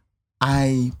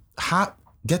 I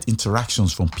get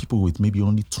interactions from people with maybe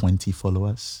only 20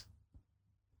 followers,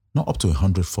 not up to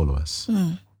 100 followers.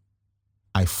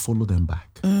 I follow them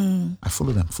back. I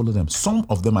follow them. Some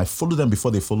of them, I follow them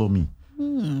before they follow me.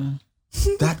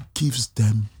 That gives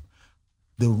them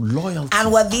the loyalty.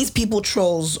 And were these people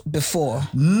trolls before?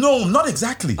 No, not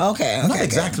exactly. Okay. Not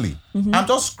exactly. I'm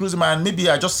just cruising, man. Maybe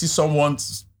I just see someone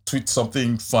tweet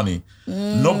something funny.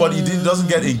 Nobody doesn't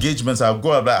get engagements. I'll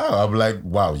be like,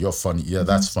 wow, you're funny. Yeah,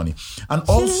 that's funny. And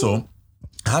also,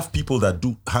 I have people that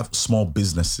do have small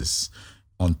businesses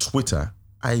on Twitter.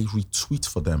 I retweet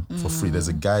for them for free. There's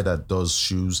a guy that does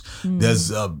shoes.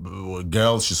 There's a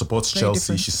girl, she supports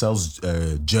Chelsea. She sells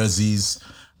jerseys.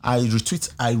 I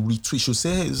retweet. She'll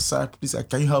say, hey, sir, please,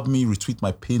 can you help me retweet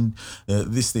my pin,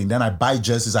 this thing? Then I buy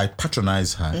jerseys. I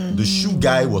patronize her. The shoe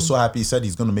guy was so happy. He said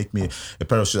he's going to make me a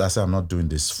pair of shoes. I said, I'm not doing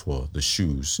this for the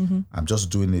shoes. I'm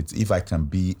just doing it if I can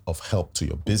be of help to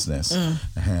your business. So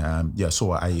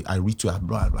I retweet. I'm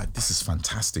like, this is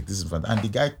fantastic. And the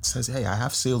guy says, hey, I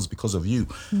have sales because of you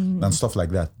and stuff like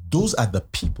that. Those are the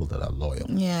people that are loyal.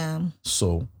 Yeah.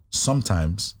 So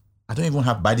sometimes I don't even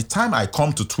have, by the time I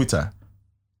come to Twitter,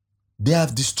 they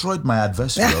have destroyed my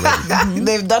adversary already.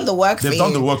 They've done the work for you. They've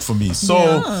done the work for me. So,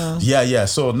 yeah.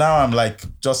 So now I'm like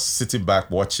just sitting back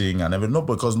watching and everything. No,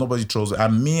 because nobody trolls.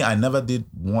 And me, I never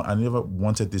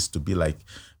wanted this to be like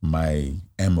my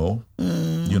MO.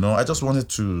 You know, I just wanted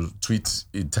to tweet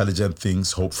intelligent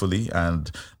things, hopefully, and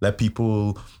let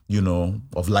people, you know,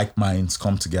 of like minds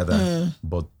come together.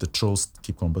 But the trolls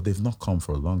keep coming. But they've not come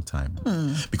for a long time.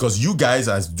 Because you guys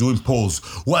are doing polls.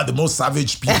 Who are the most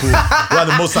savage people? Who are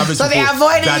the most savage so people? So they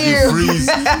avoided Daddy Freeze,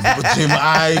 Jim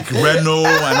Ike, Reno,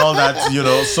 and all that, you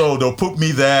know. So they'll put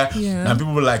me there. Yeah. And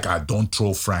people were like, don't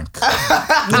troll Frank.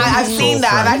 I've seen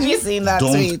that. I've actually seen that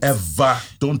tweet.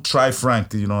 Don't try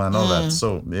Frank, you know, and all that.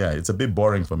 So, yeah, it's a bit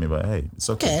boring for me, but hey, it's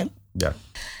okay. Yeah.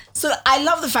 So I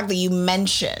love the fact that you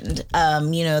mentioned,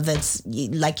 you know, that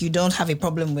like you don't have a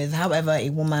problem with however a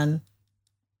woman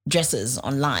dresses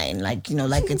online, like, you know,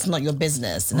 like it's not your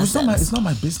business. It's not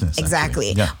my business.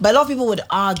 Exactly. Yeah. But a lot of people would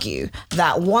argue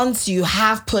that once you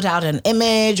have put out an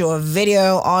image or a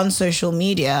video on social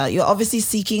media, you're obviously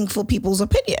seeking for people's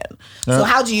opinion. So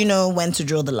how do you know when to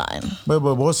draw the line? But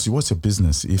what's your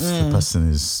business if the person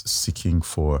is seeking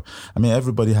for? I mean,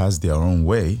 everybody has their own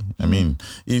way. I mean,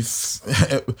 if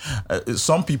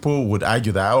some people would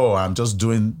argue that, I'm just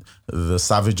doing the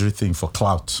savagery thing for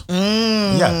clout.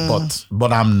 Yeah,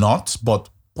 but I'm not. But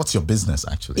what's your business,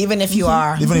 actually? Even if you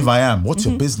are. Even if I am, what's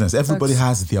your business? Everybody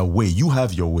has their way. You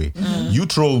have your way. You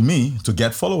troll me to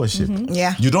get followership.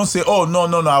 Yeah. You don't say, oh, no,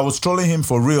 I was trolling him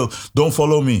for real. Don't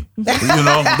follow me. You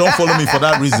know, don't follow me for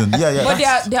that reason. Yeah.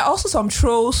 But there are also some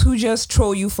trolls who just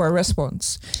troll you for a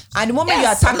response. And the moment you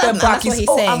attack them back, is,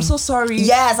 I'm so sorry.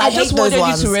 Yes, I just wanted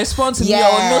you to respond to me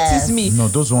or notice me. No,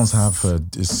 those ones have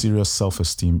serious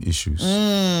self-esteem issues.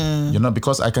 You know,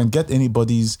 because I can get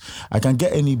anybody's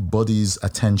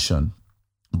attention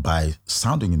by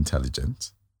sounding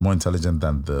intelligent, more intelligent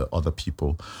than the other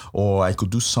people, or I could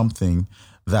do something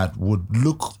that would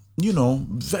look, you know,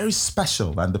 very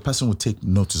special, and the person would take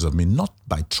notice of me, not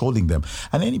by trolling them.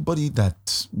 And anybody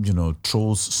that, you know,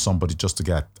 trolls somebody just to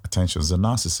get attention is a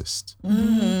narcissist.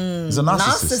 Is a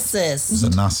narcissist. Is a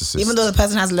narcissist. Even though the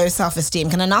person has low self-esteem.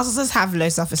 Can a narcissist have low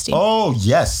self-esteem? Oh,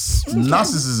 yes. Okay.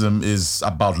 Narcissism is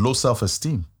about low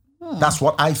self-esteem. That's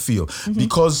what I feel.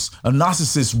 Because a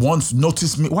narcissist wants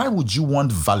notice me. Why would you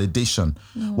want validation?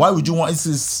 Why would you want?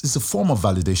 It's a form of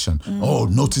validation. Oh,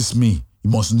 notice me. He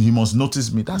must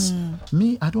notice me. That's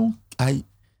me. I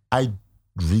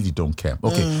really don't care.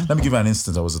 Okay, let me give you an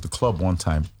instance. I was at the club one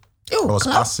time. I was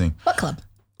passing. What club?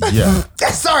 Yeah.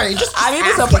 Sorry.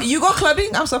 You go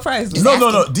clubbing? I'm surprised.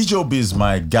 No. DJ Obi is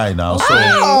my guy now. So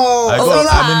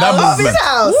I'm in that movement.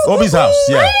 Obi's house.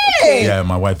 Yeah. Really? Yeah,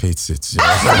 my wife hates it. Yeah.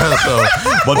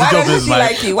 But Why DJ Obi is my.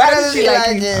 Like it? Why does she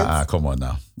like it? Come on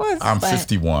now. I'm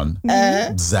 51.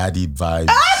 Zaddy vibes.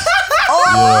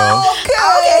 Okay.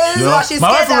 You know,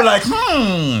 my wife were like,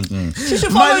 She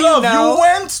should follow you now. You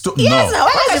went to Yes, no.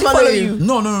 Why does she follow you?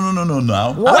 No.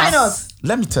 Now, why not?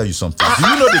 Let me tell you something.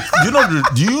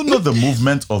 Do you know the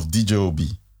movement of DJ Obi?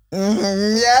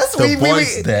 Yes, the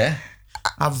boys there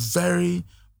are very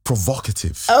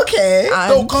provocative. Okay,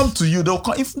 they'll come to you. They'll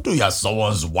come even though you're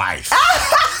someone's wife.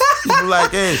 You're like,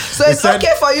 hey. So it's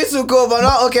okay for you to go, but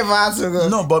not okay for her to go.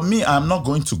 No, but me, I'm not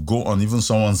going to go on even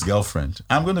someone's girlfriend.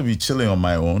 I'm going to be chilling on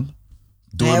my own,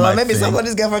 doing well, my maybe thing.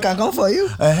 somebody's girlfriend can come for you.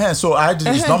 So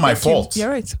it's not my fault. You're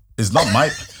right. It's not my,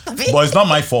 but it's not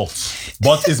my fault.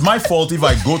 But it's my fault if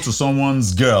I go to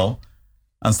someone's girl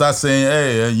and start saying,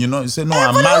 hey, you say, no,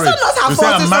 I'm married. You say,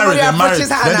 I'm married. Then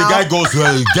the guy goes,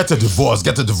 well, get a divorce.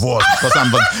 Because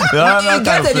I'm you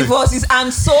get a divorce, it's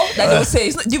and so, like they will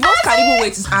say. Divorce can't even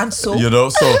wait, it's and so.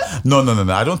 So, no.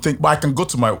 I don't think, but I can go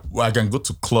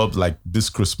to clubs like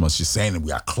this Christmas. She's saying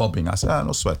we are clubbing. I said,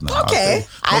 no sweat now. Okay.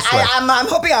 I'm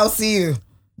hoping I'll see you.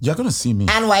 You're going to see me.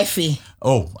 And wifey.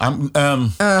 Oh, sometimes.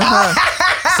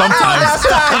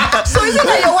 So is it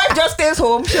that your wife just stays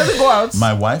home? She doesn't go out?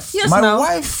 My wife? Yes, my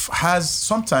wife has,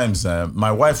 sometimes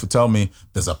my wife will tell me,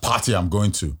 there's a party I'm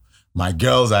going to. My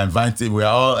girls are invited. We're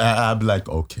all, I'll be like,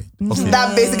 okay.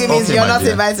 That basically means you're not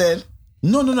invited.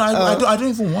 No. I don't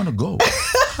even want to go.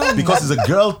 Because it's a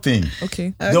girl thing.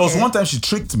 Okay. There was one time she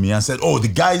tricked me and said, oh, the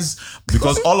guys,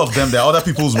 because all of them, they're other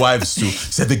people's wives too.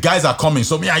 Said the guys are coming.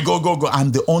 So me, I go.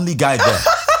 I'm the only guy there.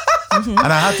 And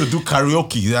I had to do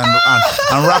karaoke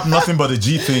and rap Nothing But a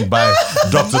G Thing by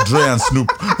Dr. Dre and Snoop.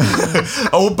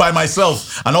 All by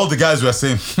myself. And all the guys were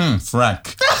saying,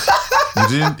 Frank,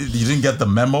 you didn't get the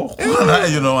memo?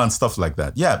 And stuff like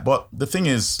that. Yeah, but the thing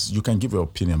is, you can give your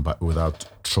opinion without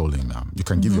trolling now. You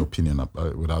can give your opinion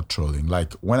without trolling.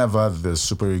 Like, whenever the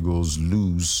Super Eagles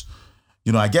lose,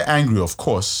 I get angry, of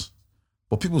course,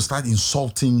 but people start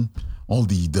insulting all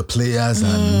the players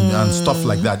and stuff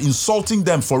like that, insulting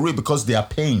them for real because they are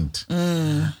pained.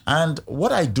 And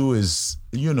what I do is,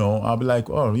 I'll be like,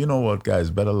 oh, you know what, guys,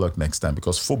 better luck next time.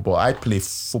 Because football, I play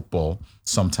football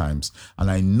sometimes,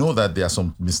 and I know that there are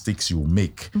some mistakes you will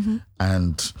make.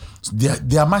 And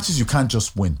there are matches you can't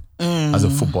just win as a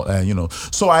football,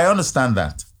 So I understand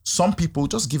that. Some people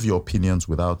just give your opinions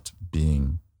without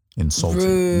being insulting.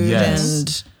 Rude.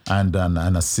 Yes. And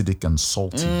acidic and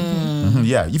salty.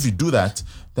 Yeah, if you do that,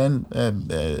 then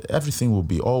everything will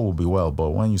be well.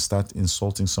 But when you start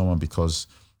insulting someone because,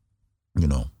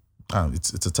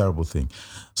 it's a terrible thing.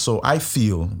 So I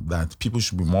feel that people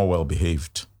should be more well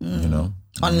behaved.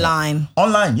 Online,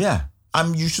 yeah.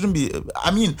 You shouldn't be.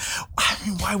 I mean,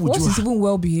 why would you? What is even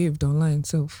well behaved online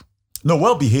itself? No,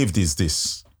 well behaved is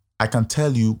this. I can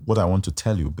tell you what I want to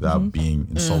tell you without being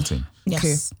insulting.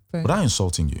 yes. Okay. Without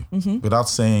insulting you, without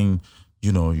saying,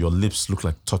 your lips look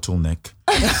like turtleneck.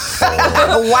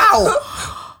 Wow.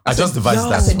 I just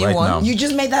devised That's a that new right one. now. You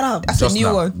just made that up. That's Just a new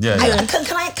now. one. Yeah.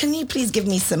 Can you please give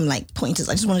me some pointers?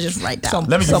 I just want to just write down.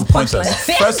 Let me give you pointers.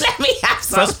 Yes, let me have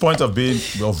some. First point of being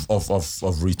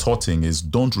of retorting is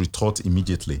don't retort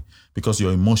immediately because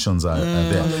your emotions are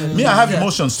there. Me, I have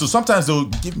emotions too. Sometimes they'll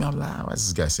give me, I'm like, why is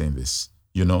this guy saying this?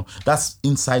 That's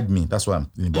inside me. That's what I'm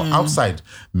thinking. But outside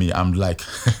me, I'm like,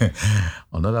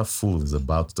 another fool is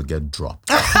about to get dropped.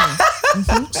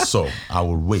 So I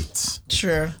will wait.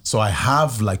 Sure. So I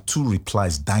have like 2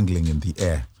 replies dangling in the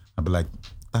air. I'll be like,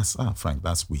 Frank,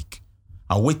 that's weak.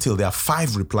 I'll wait till there are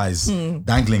 5 replies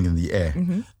dangling in the air.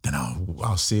 Then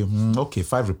I'll say, okay,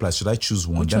 5 replies. Should I choose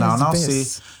one? Then I'll now say,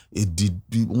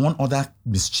 one other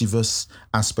mischievous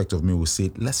aspect of me will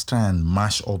say, let's try and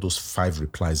mash all those 5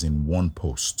 replies in one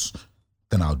post.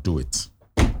 Then I'll do it.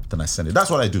 Then I send it. That's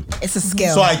what I do. It's a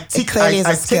skill. So I take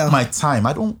skill. my time.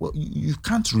 You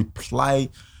can't reply,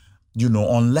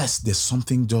 unless there's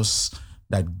something just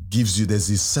that gives you, there's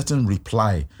this certain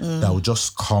reply that will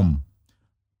just come.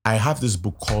 I have this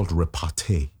book called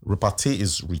Repartee. Repartee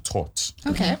is retort.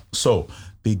 Okay. So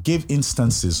they gave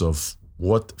instances of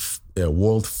what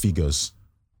world figures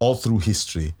all through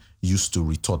history used to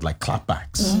retort, like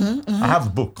clapbacks. I have a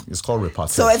book. It's called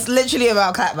Repartee. So it's literally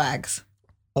about clapbacks.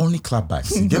 Only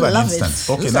clapbacks. He gave an instance.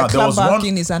 Okay, It's now like there was one.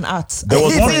 is an art. There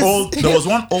was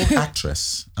one old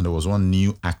actress and there was one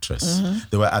new actress.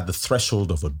 They were at the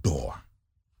threshold of a door.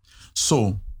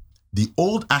 So the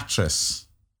old actress,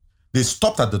 they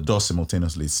stopped at the door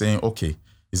simultaneously saying, okay,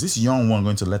 is this young one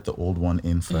going to let the old one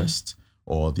in first?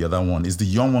 Or the other one? Is the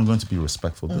young one going to be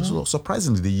respectful? So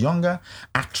surprisingly, the younger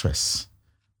actress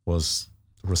was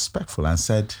respectful and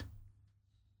said,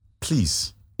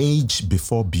 please, age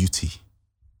before beauty.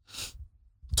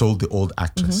 Told the old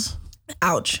actress.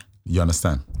 Ouch. You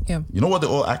understand? Yeah. You know what the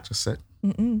old actress said?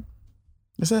 They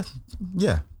said,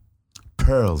 yeah,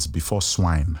 pearls before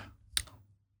swine.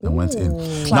 And went in.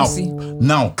 Classy.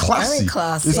 Now classy. Very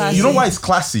classy. You know why it's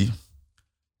classy?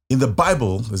 In the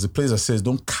Bible, there's a place that says,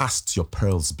 don't cast your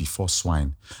pearls before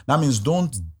swine. That means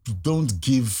don't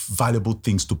give valuable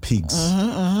things to pigs.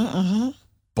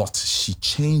 But she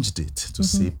changed it to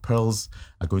say pearls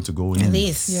are going to go in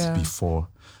before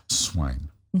swine.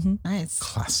 Nice.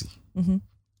 Classy.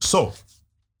 So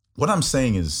what I'm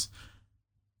saying is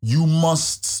you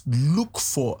must look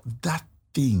for that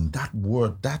thing, that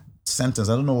word, that sentence,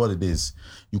 I don't know what it is.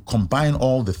 You combine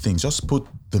all the things, just put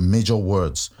the major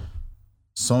words.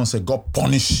 Someone said, God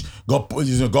punish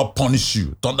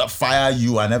you, thunder fire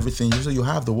you and everything. So you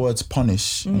have the words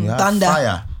punish, and you have thunder.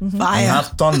 fire, Fire. and you have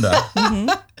thunder.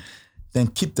 Then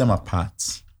keep them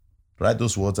apart. Write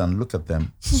those words and look at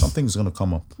them. Something is going to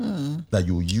come up that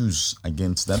you'll use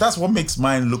against them. That's what makes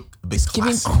mine look a bit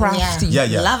classy. Giving crafty.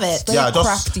 Yeah. Love it.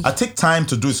 Crafty. I take time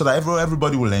to do it so that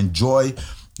everybody will enjoy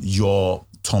your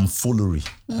tomfoolery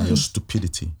and your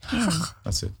stupidity.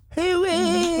 That's it.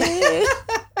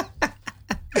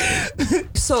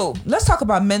 So let's talk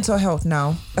about mental health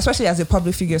now, especially as a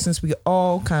public figure, since we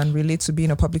all can relate to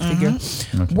being a public figure.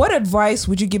 Okay. What advice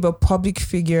would you give a public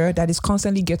figure that is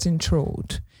constantly getting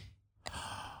trolled?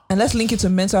 And let's link it to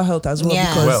mental health as well.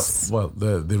 Yeah. Because Well,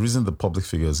 the reason the public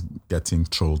figure is getting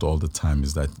trolled all the time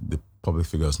is that the public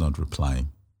figure is not replying.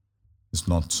 It's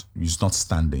not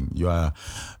standing. You are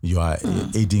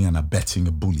aiding and abetting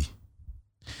a bully.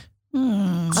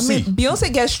 I mean,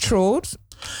 Beyonce gets trolled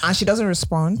and she doesn't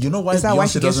respond. You know why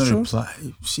Beyonce doesn't reply?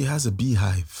 She has a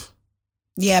beehive.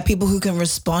 Yeah, people who can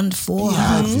respond for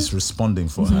her. Beehive is responding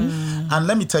for her. And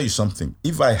let me tell you something.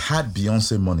 If I had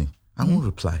Beyonce money, I won't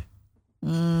reply.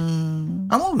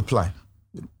 I won't reply.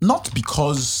 Not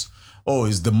because,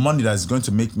 it's the money that's going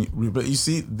to make me reply. You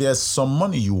see, there's some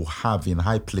money you have in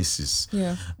high places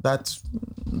that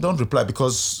don't reply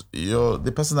because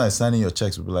the person that is signing your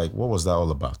checks will be like, what was that all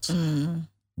about?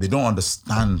 They don't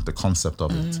understand the concept of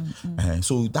it.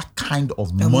 So that kind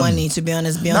of money, to be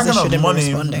honest, Beyonce shouldn't be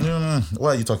responding. What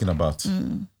are you talking about?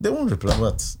 They won't reply.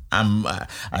 What?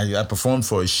 I performed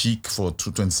for a Chic for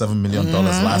 $27 million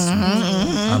last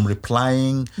week. I'm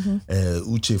replying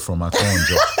Uche from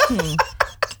Akonjo.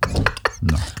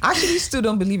 No. I actually still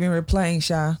don't believe in replying,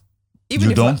 Sha. Even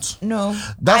you don't? No.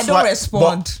 I don't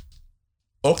respond.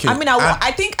 Okay. I mean,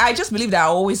 I think I just believe that I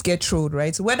always get trolled,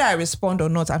 right? So whether I respond or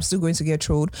not, I'm still going to get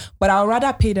trolled. But I'll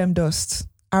rather pay them dust.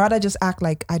 I'd rather just act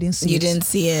like I didn't see it. You didn't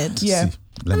see it. Yeah. See,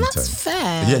 let me tell you. That's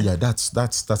fair. Yeah,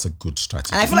 that's a good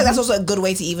strategy. And I feel like that's also a good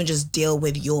way to even just deal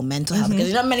with your mental health.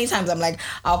 Because many times I'm like,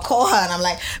 I'll call her and I'm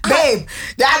like, babe,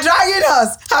 they're dragging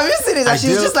us. Have you seen it? And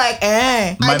she's just like,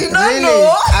 I did not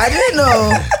know. I didn't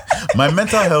know. My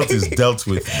mental health is dealt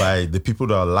with by the people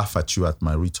that will laugh at you at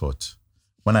my retort.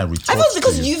 When I retort, I thought it's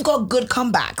because you've got good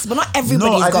comebacks, but not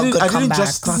everybody's got good comebacks. I didn't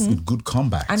just start with good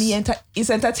comebacks. And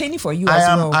it's entertaining for you as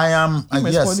well. I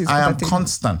am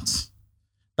constant.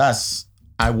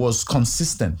 I was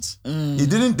consistent. I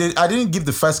didn't give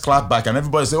the first clap back and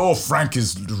everybody said, oh, Frank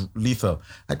is lethal.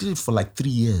 I did it for like 3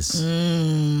 years.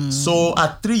 So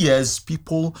at 3 years,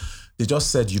 people, they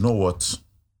just said, you know what?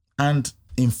 And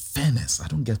in fairness, I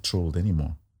don't get trolled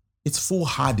anymore. It's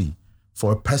foolhardy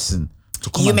for a person to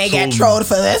come you may get trolled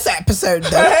for this episode,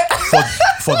 though.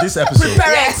 for this episode.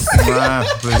 Prepare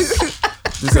please.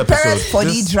 This episode. For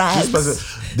the drive.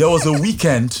 There was a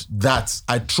weekend that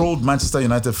I trolled Manchester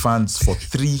United fans for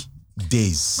 3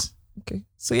 days. Okay.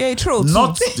 So you're a troll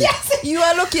Not too. You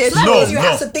are lucky. You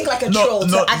have to think like a troll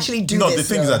to actually do this. No, the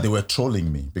thing is that they were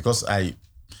trolling me because I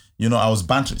was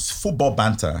bantering. Football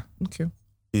banter. Okay.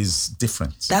 Is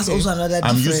different. That's also another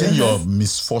difference. I'm using your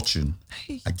misfortune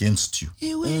against you.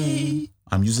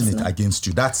 I'm using it against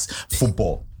you. That's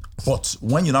football. But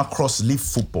when you now leave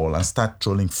football and start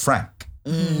trolling Frank,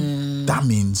 that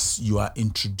means you are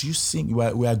introducing,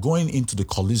 we are going into the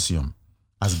Coliseum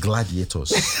as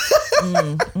gladiators.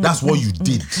 That's what you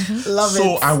did. Love it.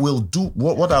 So I will do,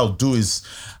 what I'll do is,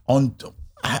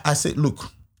 I say,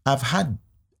 look, I've had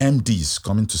MDs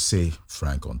coming to say,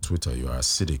 Frank, on Twitter, you are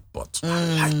acidic, but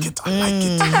I like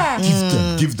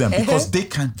it. Give them, because they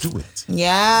can't do it.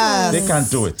 Yes. They can't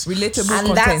do it. Relatable and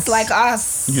content. that's like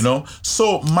us.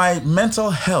 So my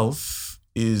mental health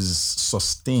is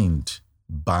sustained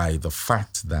by the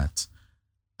fact that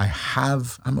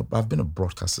I've been a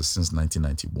broadcaster since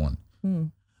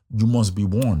 1991. You must be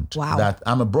warned that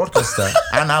I'm a broadcaster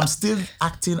and I'm still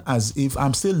acting as if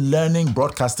I'm still learning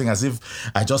broadcasting as if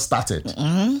I just started.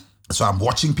 So I'm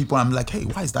watching people. I'm like, hey,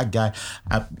 why is that guy?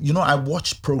 I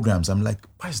watch programs. I'm like,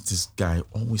 why is this guy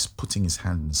always putting his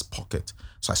hand in his pocket?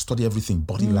 So I study everything: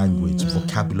 body language,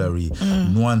 vocabulary,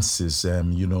 nuances,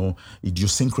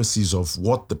 idiosyncrasies of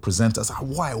what the presenters are.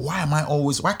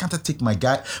 Why can't I take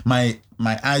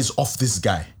my eyes off this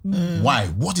guy? Why?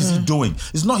 What is he doing?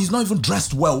 He's not even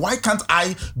dressed well. Why can't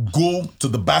I go to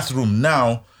the bathroom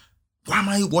now? Why am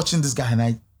I watching this guy? And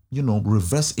I,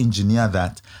 reverse engineer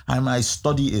that and I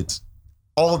study it.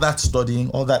 All that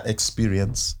studying, all that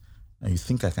experience, and you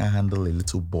think I can handle a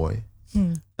little boy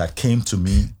that came to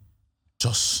me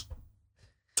just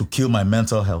to kill my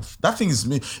mental health. That thing is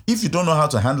me. If you don't know how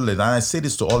to handle it, and I say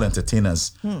this to all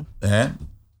entertainers,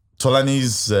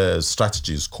 Tolani's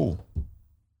strategy is cool,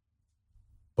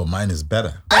 but mine is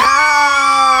better.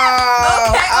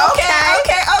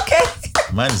 Okay.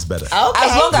 Mine is better. Okay.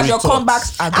 As long as your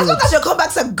comebacks are good. As long as your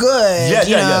comebacks are good.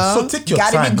 Yeah. So take your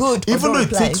Gotta be time. good, Even though it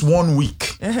reply. takes 1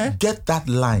 week, get that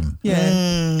line.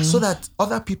 Yeah. So that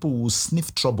other people will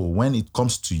sniff trouble when it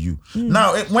comes to you.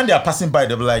 Now, when they are passing by,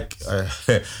 they'll be like,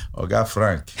 Oga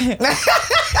Frank,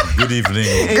 good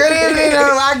evening. Good evening,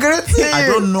 I greet you. I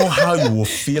don't know how you will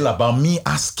feel about me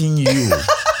asking you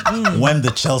when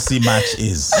the Chelsea match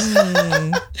is.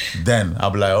 Then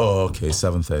I'll be like, oh, okay,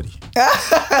 7:30.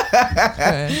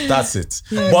 That's it.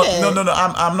 But no.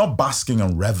 I'm not basking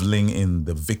and reveling in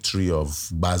the victory of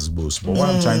Bazbos. But what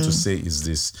I'm trying to say is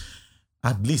this: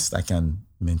 at least I can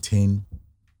maintain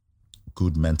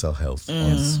good mental health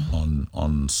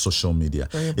on social media.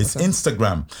 It's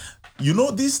Instagram. You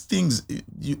know, these things,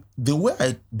 the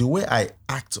way I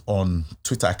act on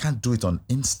Twitter, I can't do it on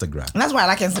Instagram. And that's why I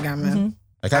like Instagram, man.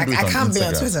 I can't do it on can't Instagram. be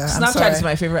on Twitter. Snapchat is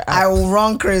my favorite app. I will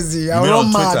run crazy. I You will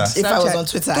mean run on mad Twitter? if I was Snapchat. on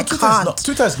Twitter. I No, can't.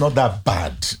 Twitter is not that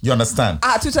bad. You understand?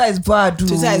 Twitter is bad. Dude.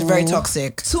 Twitter is very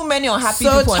toxic. Too many unhappy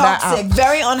So people on that toxic. app.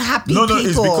 Very unhappy No, people.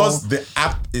 it's because the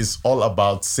app is all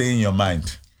about saying your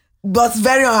mind. But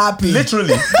very unhappy.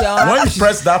 Literally, Yeah. when you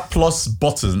press that plus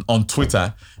button on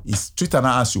Twitter, Twitter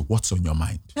now asks you what's on your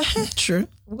mind. True.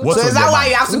 What's So on is that your why mind?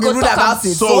 you have to be go rude talk about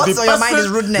it? So So what's on your mind is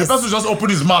rudeness. The person just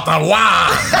opened his mouth and wow.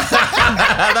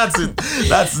 That's it.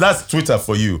 That's Twitter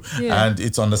for you. Yeah. And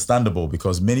it's understandable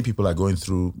because many people are going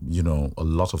through, a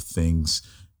lot of things.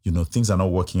 Things are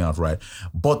not working out right.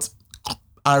 But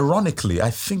ironically, I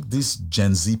think these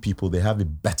Gen Z people, they have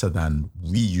it better than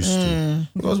we used to.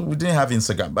 Because we didn't have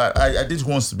Instagram. But I did Who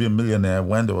Wants to Be a Millionaire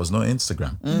when there was no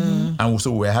Instagram. And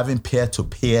so we're having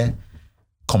peer-to-peer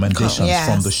commendations Yes.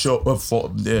 from the show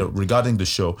regarding the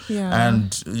show. Yeah.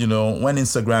 And, when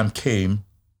Instagram came,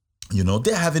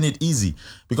 they're having it easy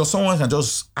because someone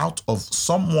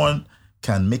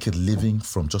can make a living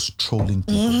from just trolling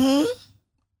people.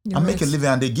 And make a living,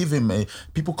 and they give him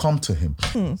people come to him.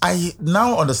 I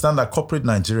now understand that corporate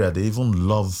Nigeria, they even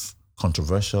love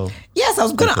controversial. Yes, I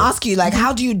was going to ask you,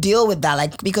 how do you deal with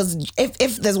that? Because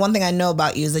if there's one thing I know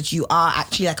about you is that you are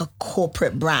actually like a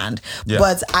corporate brand. Yeah.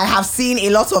 But I have seen a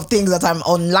lot of things that I'm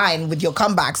online with your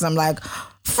comebacks. And I'm like,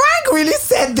 Frank really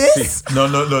said this? No.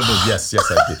 Yes,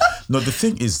 I did. No, the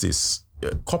thing is this: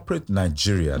 corporate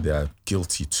Nigeria, they are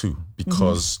guilty too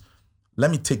because. Let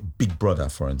me take Big Brother,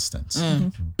 for instance.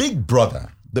 Big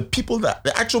Brother, the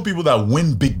actual people that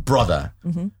win Big Brother,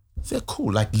 they're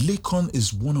cool. Like Lakon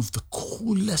is one of the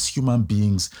coolest human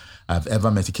beings I've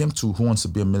ever met. He came to Who Wants to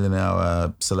Be a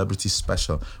Millionaire celebrity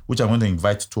special, which I'm going to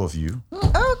invite 2 of you.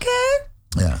 Okay.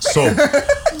 Yeah. So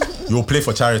you'll play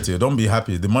for charity. Don't be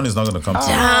happy. The money's not going to come to you.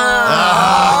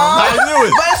 I knew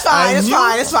it. But it's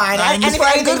fine. It's fine. Anything for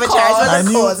charity, for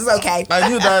the cause. It's okay. I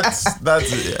knew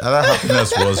that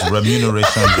happiness was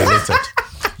remuneration related.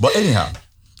 But anyhow,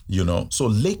 so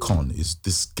Lakon is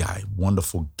this guy,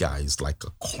 wonderful guy. He's like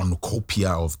a cornucopia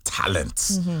of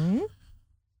talents.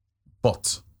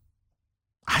 But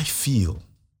I feel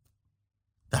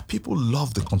that people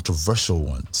love the controversial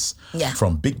ones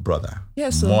from Big Brother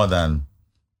more than,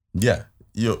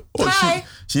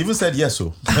 she even said yes,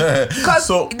 so. Because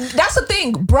that's the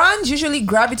thing. Brands usually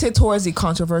gravitate towards the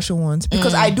controversial ones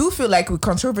because I do feel like with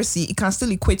controversy, it can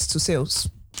still equate to sales.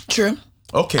 True.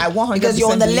 Okay. I 100% Because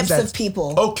you're on the believe lips of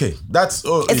people. Okay, that's...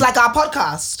 It's like our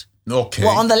podcast. Okay. We're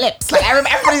on the lips. Like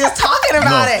everybody's just talking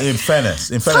about it. In fairness.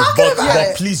 Talking about But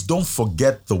it. please don't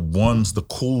forget the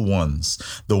cool ones,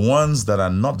 the ones that are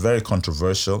not very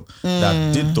controversial,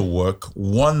 that did the work,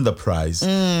 won the prize.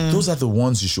 Those are the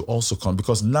ones you should also come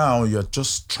because now you're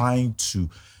just trying to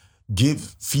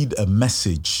feed a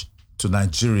message to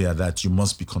Nigeria that you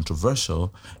must be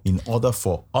controversial in order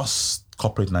for us,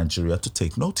 corporate Nigeria, to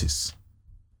take notice.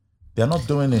 They're not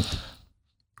doing it.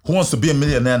 Who Wants to Be a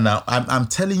Millionaire now? I'm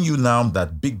telling you now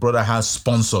that Big Brother has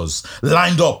sponsors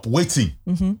lined up, waiting,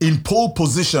 in pole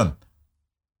position. Who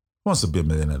Wants to Be a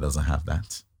Millionaire doesn't have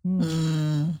that.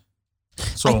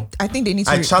 So I think they need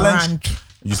to challenge.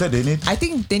 You said they need? I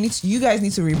think you guys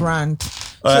need to rebrand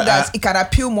so that it can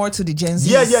appeal more to the Gen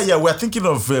Z. Yeah. We're thinking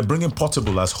of bringing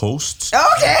Portable as host.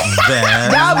 Okay.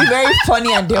 Then That would be very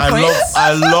funny and different.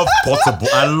 I love Portable.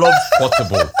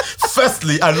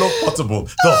 Firstly, I love Portable.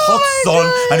 The hot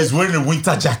sun and he's wearing a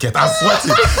winter jacket. I'm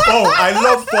sweating. Oh, I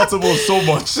love Portable so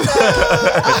much.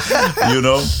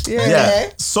 Yeah.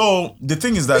 So the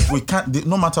thing is that we can't.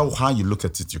 No matter how you look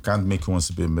at it, you can't make Who Wants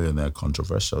to Be a Millionaire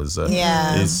controversial. It's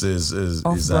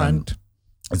brand.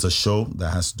 It's a show that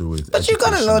has to do with. But you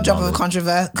got a little drop of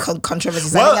controversy. Well, I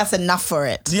think that's enough for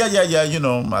it. Yeah.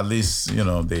 At least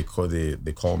they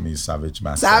call me Savage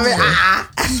Master.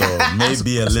 So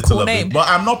maybe a little bit, but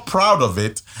I'm not proud of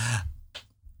it.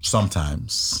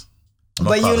 Sometimes.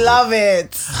 But you love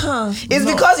it. It's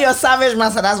because you're Savage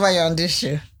Master. That's why you're on this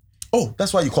show. Oh,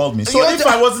 that's why you called me. So if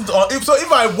I wasn't on, if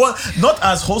I was not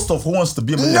as host of Who Wants to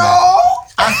Be a Millionaire. No.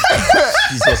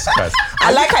 Jesus Christ.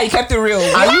 I like how you kept it real. We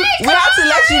have to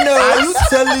let you know. Are you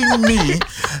telling me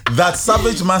that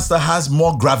Savage Master has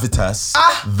more gravitas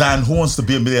than Who Wants to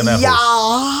Be a Millionaire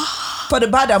host? For the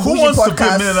Bad and Bougie Who Wants podcast. to Be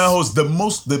a Millionaire host,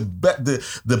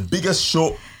 the biggest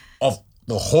show of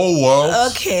the whole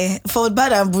world. Okay, for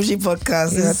Bad and Bougie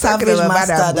podcast, it's Savage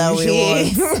Master that we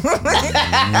want.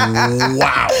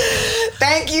 Wow.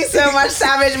 Thank you so much,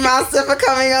 Savage Master, for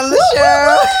coming on the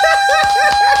show.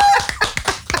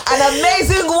 An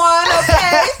amazing one,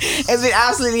 okay? It's been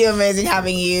absolutely amazing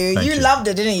having you. You loved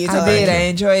it, didn't you? I did. I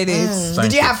enjoyed it.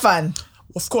 Did you have fun?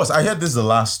 Of course. I heard this is the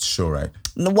last show, right?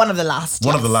 One of the last.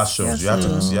 One of the last shows.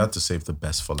 Yes. You had to save the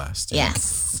best for last.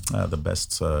 Yes. The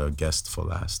best guest for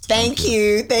last. Thank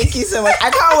you so much. I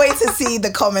can't wait to see the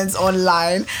comments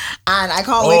online, and I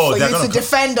can't wait for you to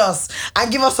defend us and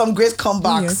give us some great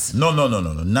comebacks. Yes. No.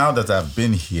 Now that I've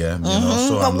been here,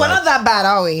 so but we're not that bad,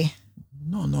 are we?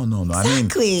 No.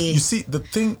 Exactly. I mean, you see, the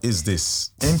thing is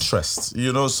this interest.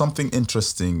 Something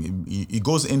interesting. It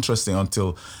goes interesting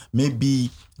until maybe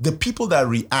the people that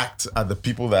react are the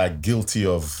people that are guilty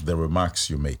of the remarks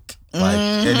you make. Like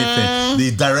anything,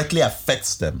 it directly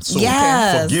affects them. So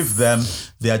forgive them.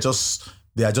 They are just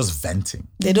venting.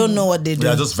 They don't know what they do. They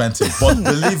are just venting. But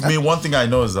believe me, one thing I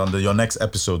know is on your next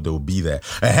episode, they will be there.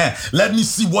 Let me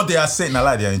see what they are saying. I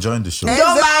like they are enjoying the show.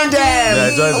 Don't mind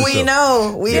them. We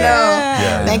know.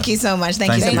 Yeah. Thank you so much.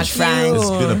 Thank you so much, Frank. It's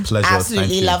been a pleasure.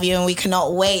 Absolutely love you, and we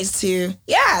cannot wait to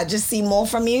just see more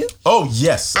from you. Oh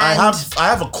yes, I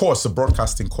have a course, a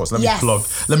broadcasting course. Let me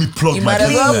plug. You my might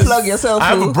as well plug yourself.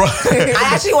 I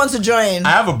actually want to join.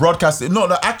 I have a broadcasting. No,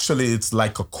 actually, it's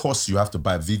like a course you have to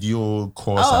buy, video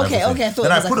course. Oh, okay.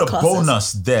 Then I put a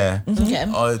bonus there. Okay.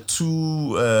 2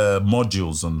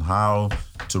 modules on how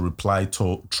to reply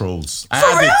to trolls.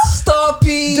 For real? Stop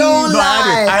it. Don't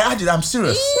lie. I added. I'm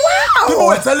serious. Wow. People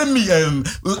were telling me.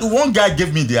 One guy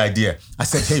gave me the idea. I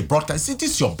said, "Hey, broadcast. See,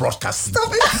 this is your broadcasting.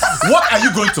 Stop it. What are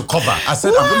you going to cover?" I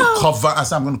said,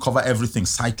 I'm going to cover everything: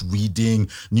 sight reading,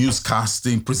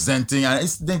 newscasting, presenting. And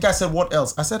the guy said, "What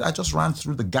else?" I said, "I just ran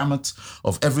through the gamut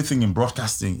of everything in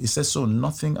broadcasting." He said, "So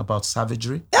nothing about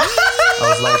savagery."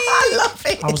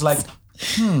 I was like,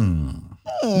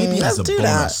 maybe as a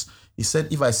bonus. He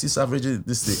said, if I see savagery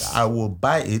this day, I will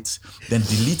buy it, then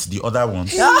delete the other one and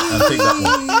take that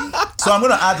one. So I'm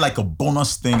going to add like a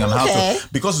bonus thing on how to,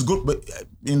 because it's good, but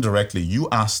indirectly, you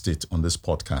asked it on this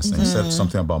podcast and you said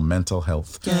something about mental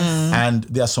health. And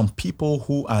there are some people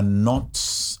who are not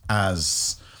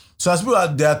as, so as people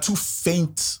they are too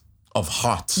faint of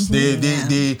heart.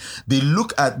 They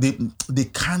look at, they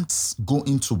can't go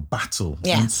into battle,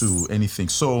 into anything.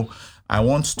 So I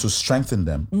want to strengthen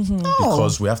them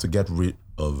because we have to get rid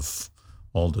of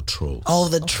all the trolls. All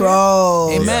the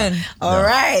trolls. Amen. All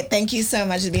right. Thank you so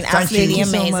much. It's been absolutely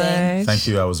amazing. Thank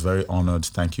you. I was very honored.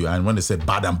 Thank you. And when they said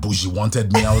Bad and Bougie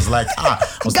wanted me, I was like, I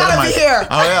was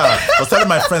telling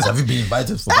my friends, have you been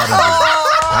invited for Bad and Bougie?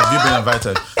 Have you been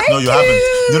invited? No, you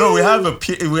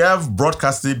haven't. We have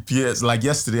broadcasting peers. Like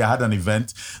yesterday, I had an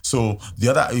event. So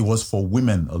it was for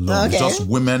women alone. Okay. Just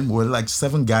women. We were like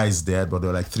 7 guys there, but there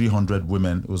were like 300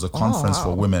 women. It was a conference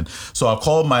for women. So I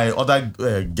called my other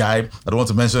guy. I don't want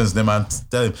to mention his name and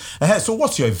tell him, hey, so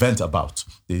what's your event about?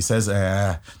 He says,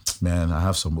 man, I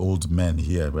have some old men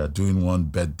here. We're doing one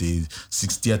birthday,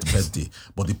 60th birthday.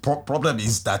 But the problem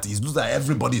is that it looks like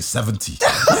everybody is 70. He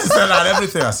said that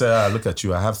everything. I said, look at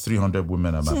you. I have 300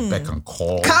 women at my beck and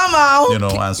call. Come on.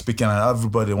 And speaking, and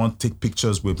everybody want to take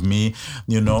pictures with me.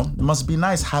 It must be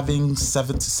nice having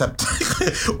 70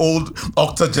 old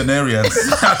octogenarians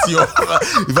at your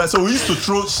event. So we used to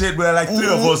throw shit. We were like 3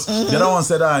 of us. The other one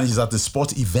said, and he's at the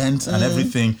sport event and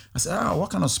everything. I said, what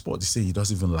kind of sport? He said he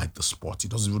doesn't even like the sport. He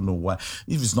doesn't even know why.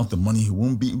 If it's not the money, he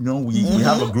won't be. We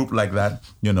have a group like that.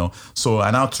 So I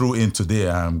now threw in today.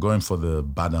 I'm going for the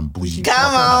Bad and Bougie.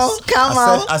 Come on.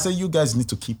 I said, you guys need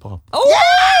to keep up. Oh,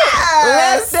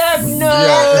 yes! Let them know.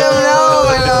 Let them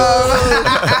know.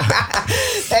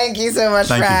 Thank you so much,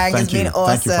 Frank. It's been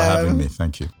awesome. Thank you for having me.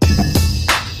 Thank you.